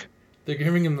nutsack. They're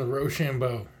giving him the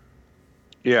Rochambeau.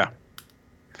 Yeah.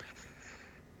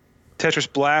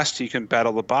 Tetris Blast, you can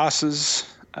battle the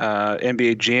bosses.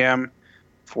 NBA Jam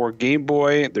for Game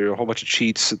Boy. There are a whole bunch of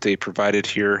cheats that they provided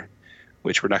here,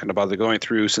 which we're not going to bother going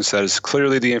through since that is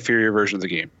clearly the inferior version of the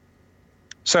game.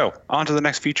 So, on to the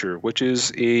next feature, which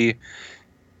is a,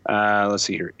 let's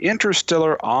see here,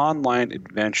 interstellar online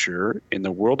adventure in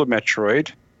the world of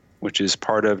Metroid, which is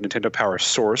part of Nintendo Power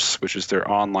Source, which is their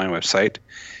online website.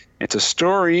 It's a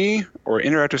story, or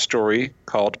interactive story,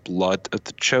 called Blood of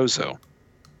the Chozo.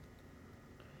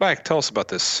 Mike, tell us about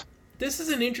this. This is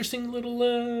an interesting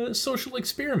little social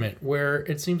experiment where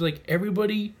it seems like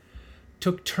everybody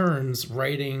took turns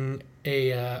writing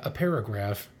a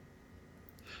paragraph,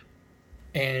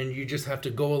 and you just have to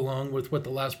go along with what the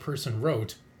last person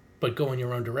wrote, but go in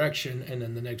your own direction, and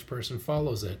then the next person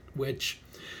follows it, which,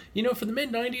 for the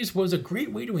mid-90s was a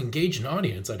great way to engage an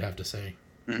audience, I'd have to say.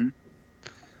 Mm-hmm.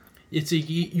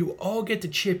 You all get to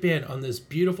chip in on this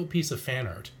beautiful piece of fan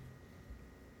art.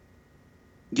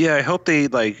 Yeah, I hope they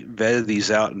vetted these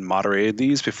out and moderated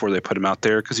these before they put them out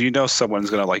there, because someone's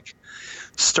gonna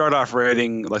start off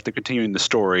writing they're continuing the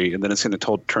story, and then it's gonna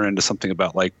turn into something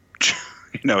about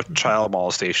child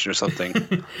molestation or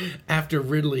something. After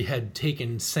Ridley had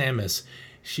taken Samus,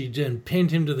 she then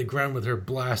pinned him to the ground with her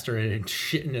blaster and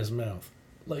shit in his mouth.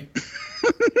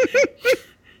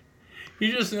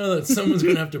 You just know that someone's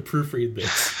gonna have to proofread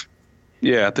this.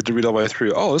 Yeah, they have to read all the way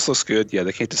through. Oh, this looks good. Yeah,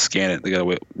 they can't just scan it. They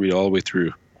gotta read all the way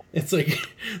through. It's like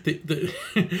the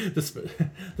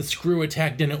screw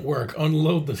attack didn't work.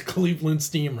 Unload the Cleveland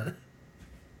steamer.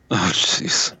 Oh,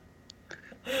 jeez.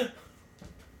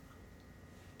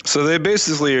 So they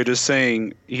basically are just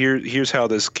saying, here's how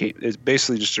this came. It's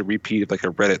basically just a repeat of a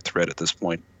Reddit thread at this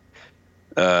point,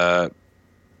 where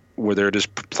they're just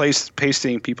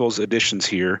pasting people's additions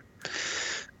here,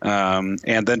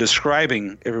 and then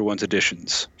describing everyone's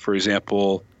additions. For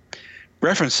example,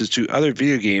 references to other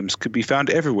video games could be found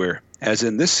everywhere, as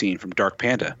in this scene from Dark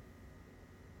Panda.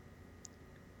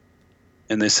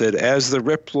 And they said, as the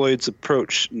Reploids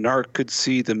approached, Narc could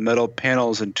see the metal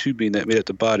panels and tubing that made up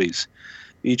the bodies.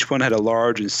 Each one had a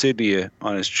large insignia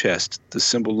on his chest. The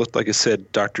symbol looked like it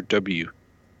said Dr. W.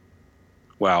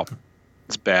 Wow.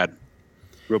 It's bad.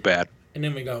 Real bad. And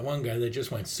then we got one guy that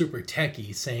just went super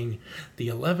techie, saying the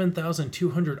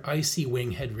 11,200 IC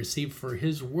Wing had received for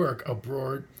his work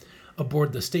aboard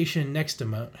the station next to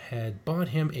him had bought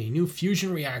him a new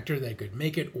fusion reactor that could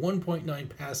make it 1.9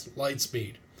 past light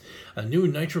speed. A new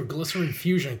nitroglycerin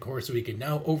fusion core so he could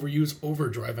now overuse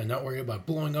overdrive and not worry about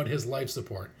blowing out his life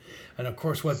support. And of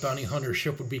course, what bounty hunter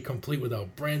ship would be complete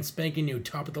without brand spanking new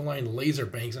top-of-the-line laser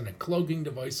banks and a cloaking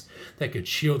device that could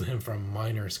shield him from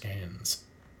minor scans.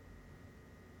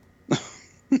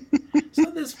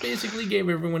 So this basically gave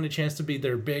everyone a chance to be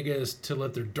their biggest, to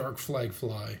let their dark flag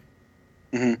fly.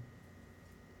 Mm-hmm.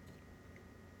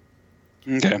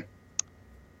 Okay.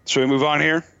 Should we move on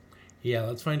here? Yeah,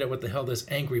 let's find out what the hell this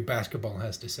angry basketball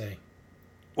has to say.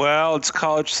 Well, it's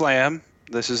College Slam.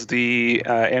 This is the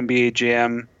NBA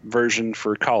Jam version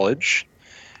for college.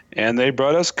 And they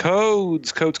brought us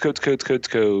codes.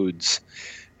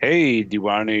 Hey, do you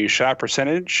want to know your shot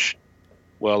percentage?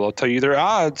 Well, I'll tell you their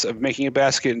odds of making a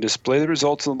basket and display the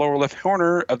results in the lower left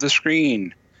corner of the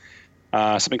screen.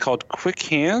 Something called Quick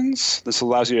Hands. This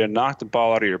allows you to knock the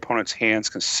ball out of your opponent's hands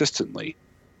consistently,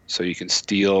 so you can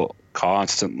steal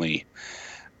constantly.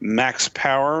 Max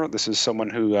Power. This is someone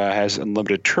who has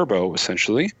unlimited turbo,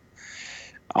 essentially.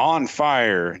 On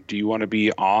Fire. Do you want to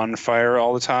be on fire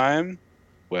all the time?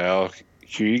 Well,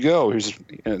 here you go. You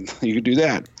can do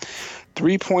that.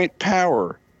 3-point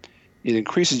Power. It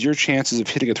increases your chances of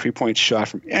hitting a 3-point shot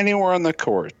from anywhere on the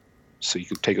court, so you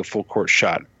can take a full court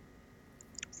shot.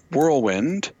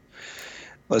 Whirlwind.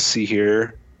 Let's see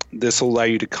here. This will allow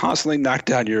you to constantly knock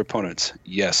down your opponents.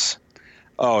 Yes.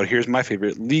 Oh, here's my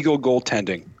favorite. Legal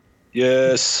goaltending.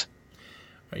 Yes.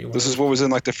 This is what was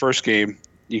in the first game.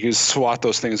 You can swat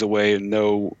those things away and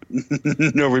no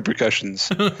repercussions.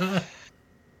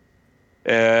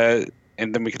 And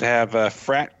then we could have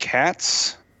Frat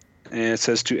Cats. And it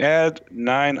says to add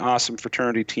 9 awesome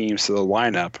fraternity teams to the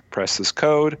lineup, press this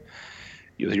code.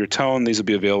 With your tone, these will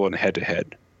be available in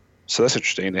head-to-head. So that's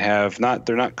interesting.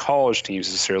 They're not college teams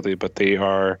necessarily, but they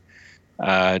are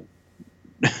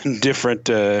different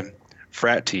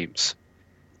frat teams.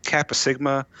 Kappa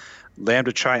Sigma,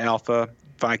 Lambda Chi Alpha,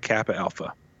 Phi Kappa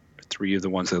Alpha. 3 of the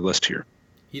ones they list here.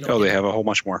 They have a whole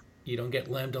bunch more. You don't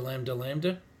get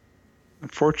Lambda?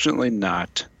 Unfortunately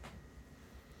not.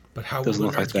 But how will the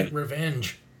nerds get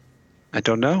revenge? I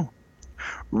don't know.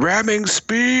 Ramming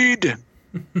speed!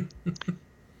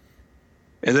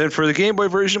 And then for the Game Boy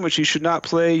version, which you should not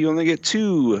play, you only get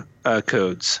 2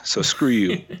 codes. So screw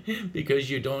you. Because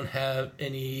you don't have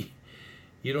the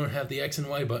X and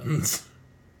Y buttons.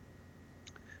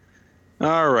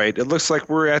 All right. It looks like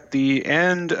we're at the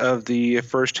end of the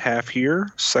first half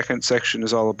here. Second section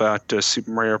is all about Super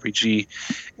Mario RPG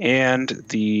and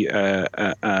the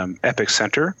Epic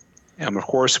Center. And, of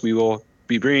course, we will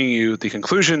be bringing you the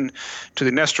conclusion to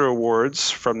the Nestor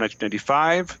Awards from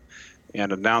 1995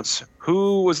 and announce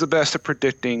who was the best at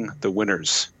predicting the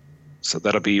winners. So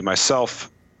that'll be myself,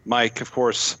 Mike, of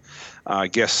course,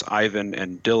 guests Ivan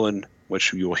and Dylan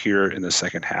which you will hear in the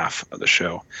second half of the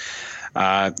show.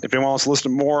 If anyone wants to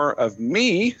listen to more of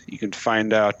me, you can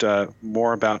find out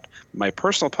more about my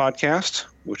personal podcast,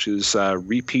 which is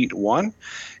Repeat One.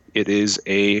 It is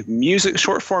a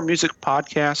short-form music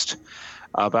podcast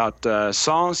about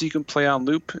songs you can play on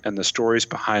loop and the stories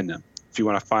behind them. If you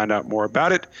want to find out more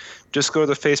about it, just go to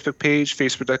the Facebook page,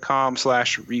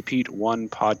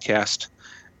 facebook.com/repeat1podcast,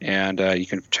 and you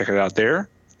can check it out there.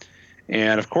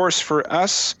 And, of course, for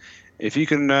us, if you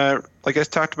can, like I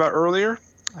talked about earlier,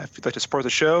 if you'd like to support the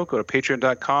show, go to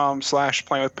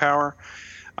patreon.com/playingwithpower,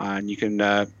 and you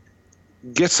can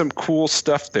get some cool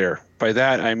stuff there. By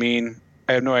that, I mean,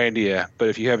 I have no idea, but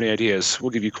if you have any ideas,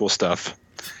 we'll give you cool stuff.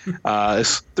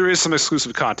 There is some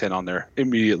exclusive content on there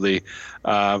immediately,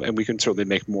 and we can certainly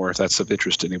make more if that's of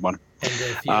interest to anyone. And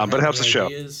if you but it helps the show.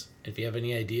 If you have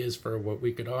any ideas for what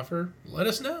we could offer, let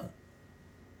us know.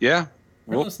 Yeah,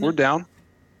 we're down.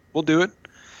 We'll do it.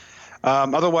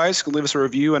 Otherwise, you can leave us a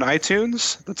review on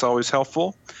iTunes. That's always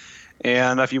helpful.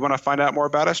 And if you want to find out more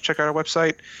about us, check out our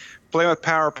website,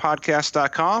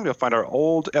 playingwithpowerpodcast.com. You'll find our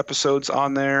old episodes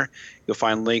on there. You'll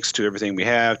find links to everything we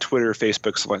have, Twitter,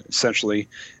 Facebook, essentially,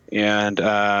 and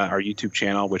our YouTube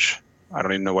channel, which I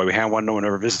don't even know why we have one. No one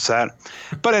ever visits that.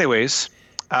 But anyways,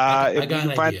 I got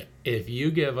an idea.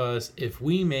 If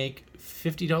we make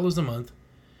 $50 a month,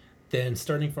 then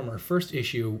starting from our first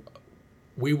issue,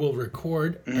 we will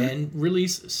record and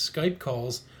release Skype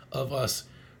calls of us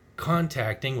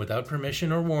contacting, without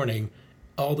permission or warning,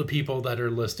 all the people that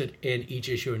are listed in each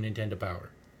issue of Nintendo Power.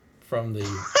 From the...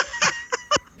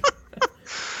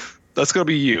 That's going to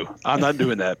be you. I'm not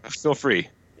doing that. Feel free.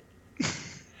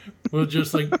 Well,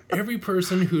 just like every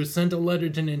person who sent a letter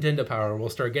to Nintendo Power will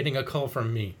start getting a call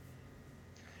from me.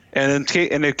 And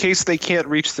in case they can't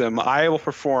reach them, I will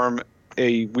perform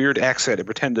a weird accent and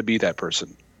pretend to be that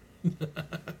person.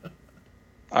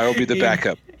 I will be the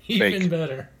backup. Even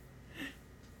better.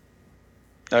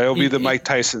 I will be the Mike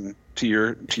Tyson to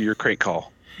your crate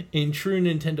call. In true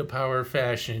Nintendo Power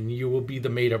fashion, you will be the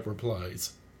made-up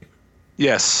replies.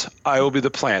 Yes, I will be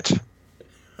the plant.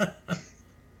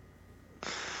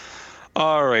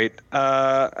 All right.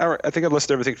 I think I've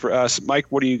listed everything for us. Mike,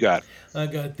 what do you got? I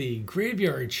got the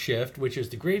Graveyard Shift, which is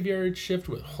the Graveyard Shift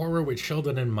with Horror with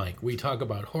Sheldon and Mike. We talk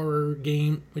about horror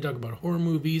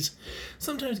movies,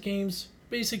 sometimes games,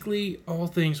 basically all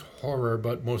things horror,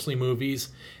 but mostly movies.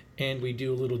 And we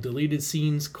do little deleted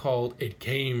scenes called It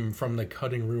Came from the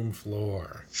Cutting Room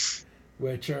Floor,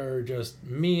 which are just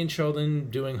me and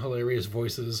Sheldon doing hilarious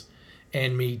voices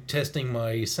and me testing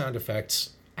my sound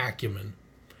effects acumen.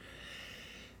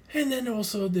 And then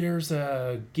also there's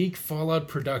Geek Fallout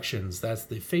Productions. That's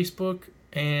the Facebook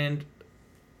and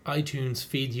iTunes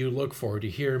feed you look for to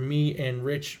hear me and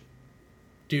Rich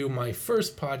do my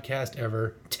first podcast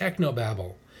ever,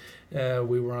 Technobabble.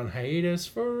 We were on hiatus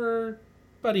for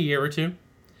about a year or two,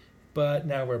 but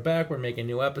now we're back. We're making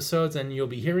new episodes, and you'll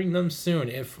be hearing them soon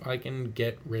if I can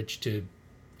get Rich to,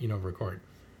 record.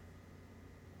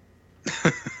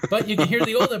 But you can hear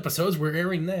the old episodes. We're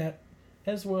airing that,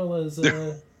 as well as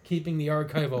keeping the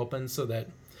archive open so that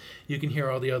you can hear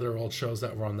all the other old shows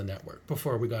that were on the network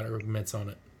before we got our mitts on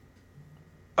it.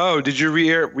 Oh, did you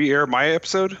re-air my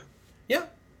episode? Yeah.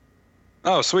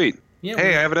 Oh, sweet. Yeah.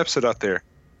 Hey, I have an episode out there.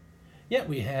 Yeah,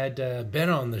 we had Ben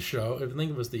on the show. I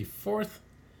think it was the 4th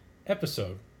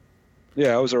episode.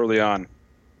 Yeah, it was early on.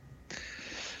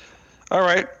 All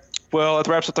right. Well, that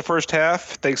wraps up the first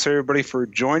half. Thanks, everybody, for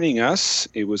joining us.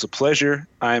 It was a pleasure.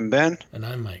 I'm Ben. And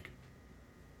I'm Mike.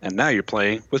 And now you're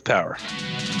playing with Power.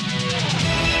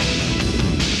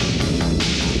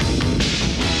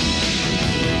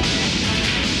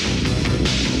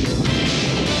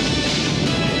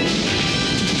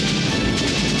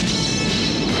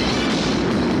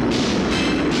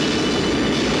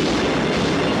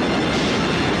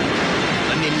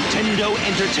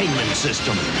 Entertainment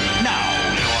system.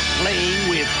 Now you're playing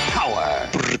with Power.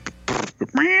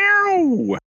 Meow.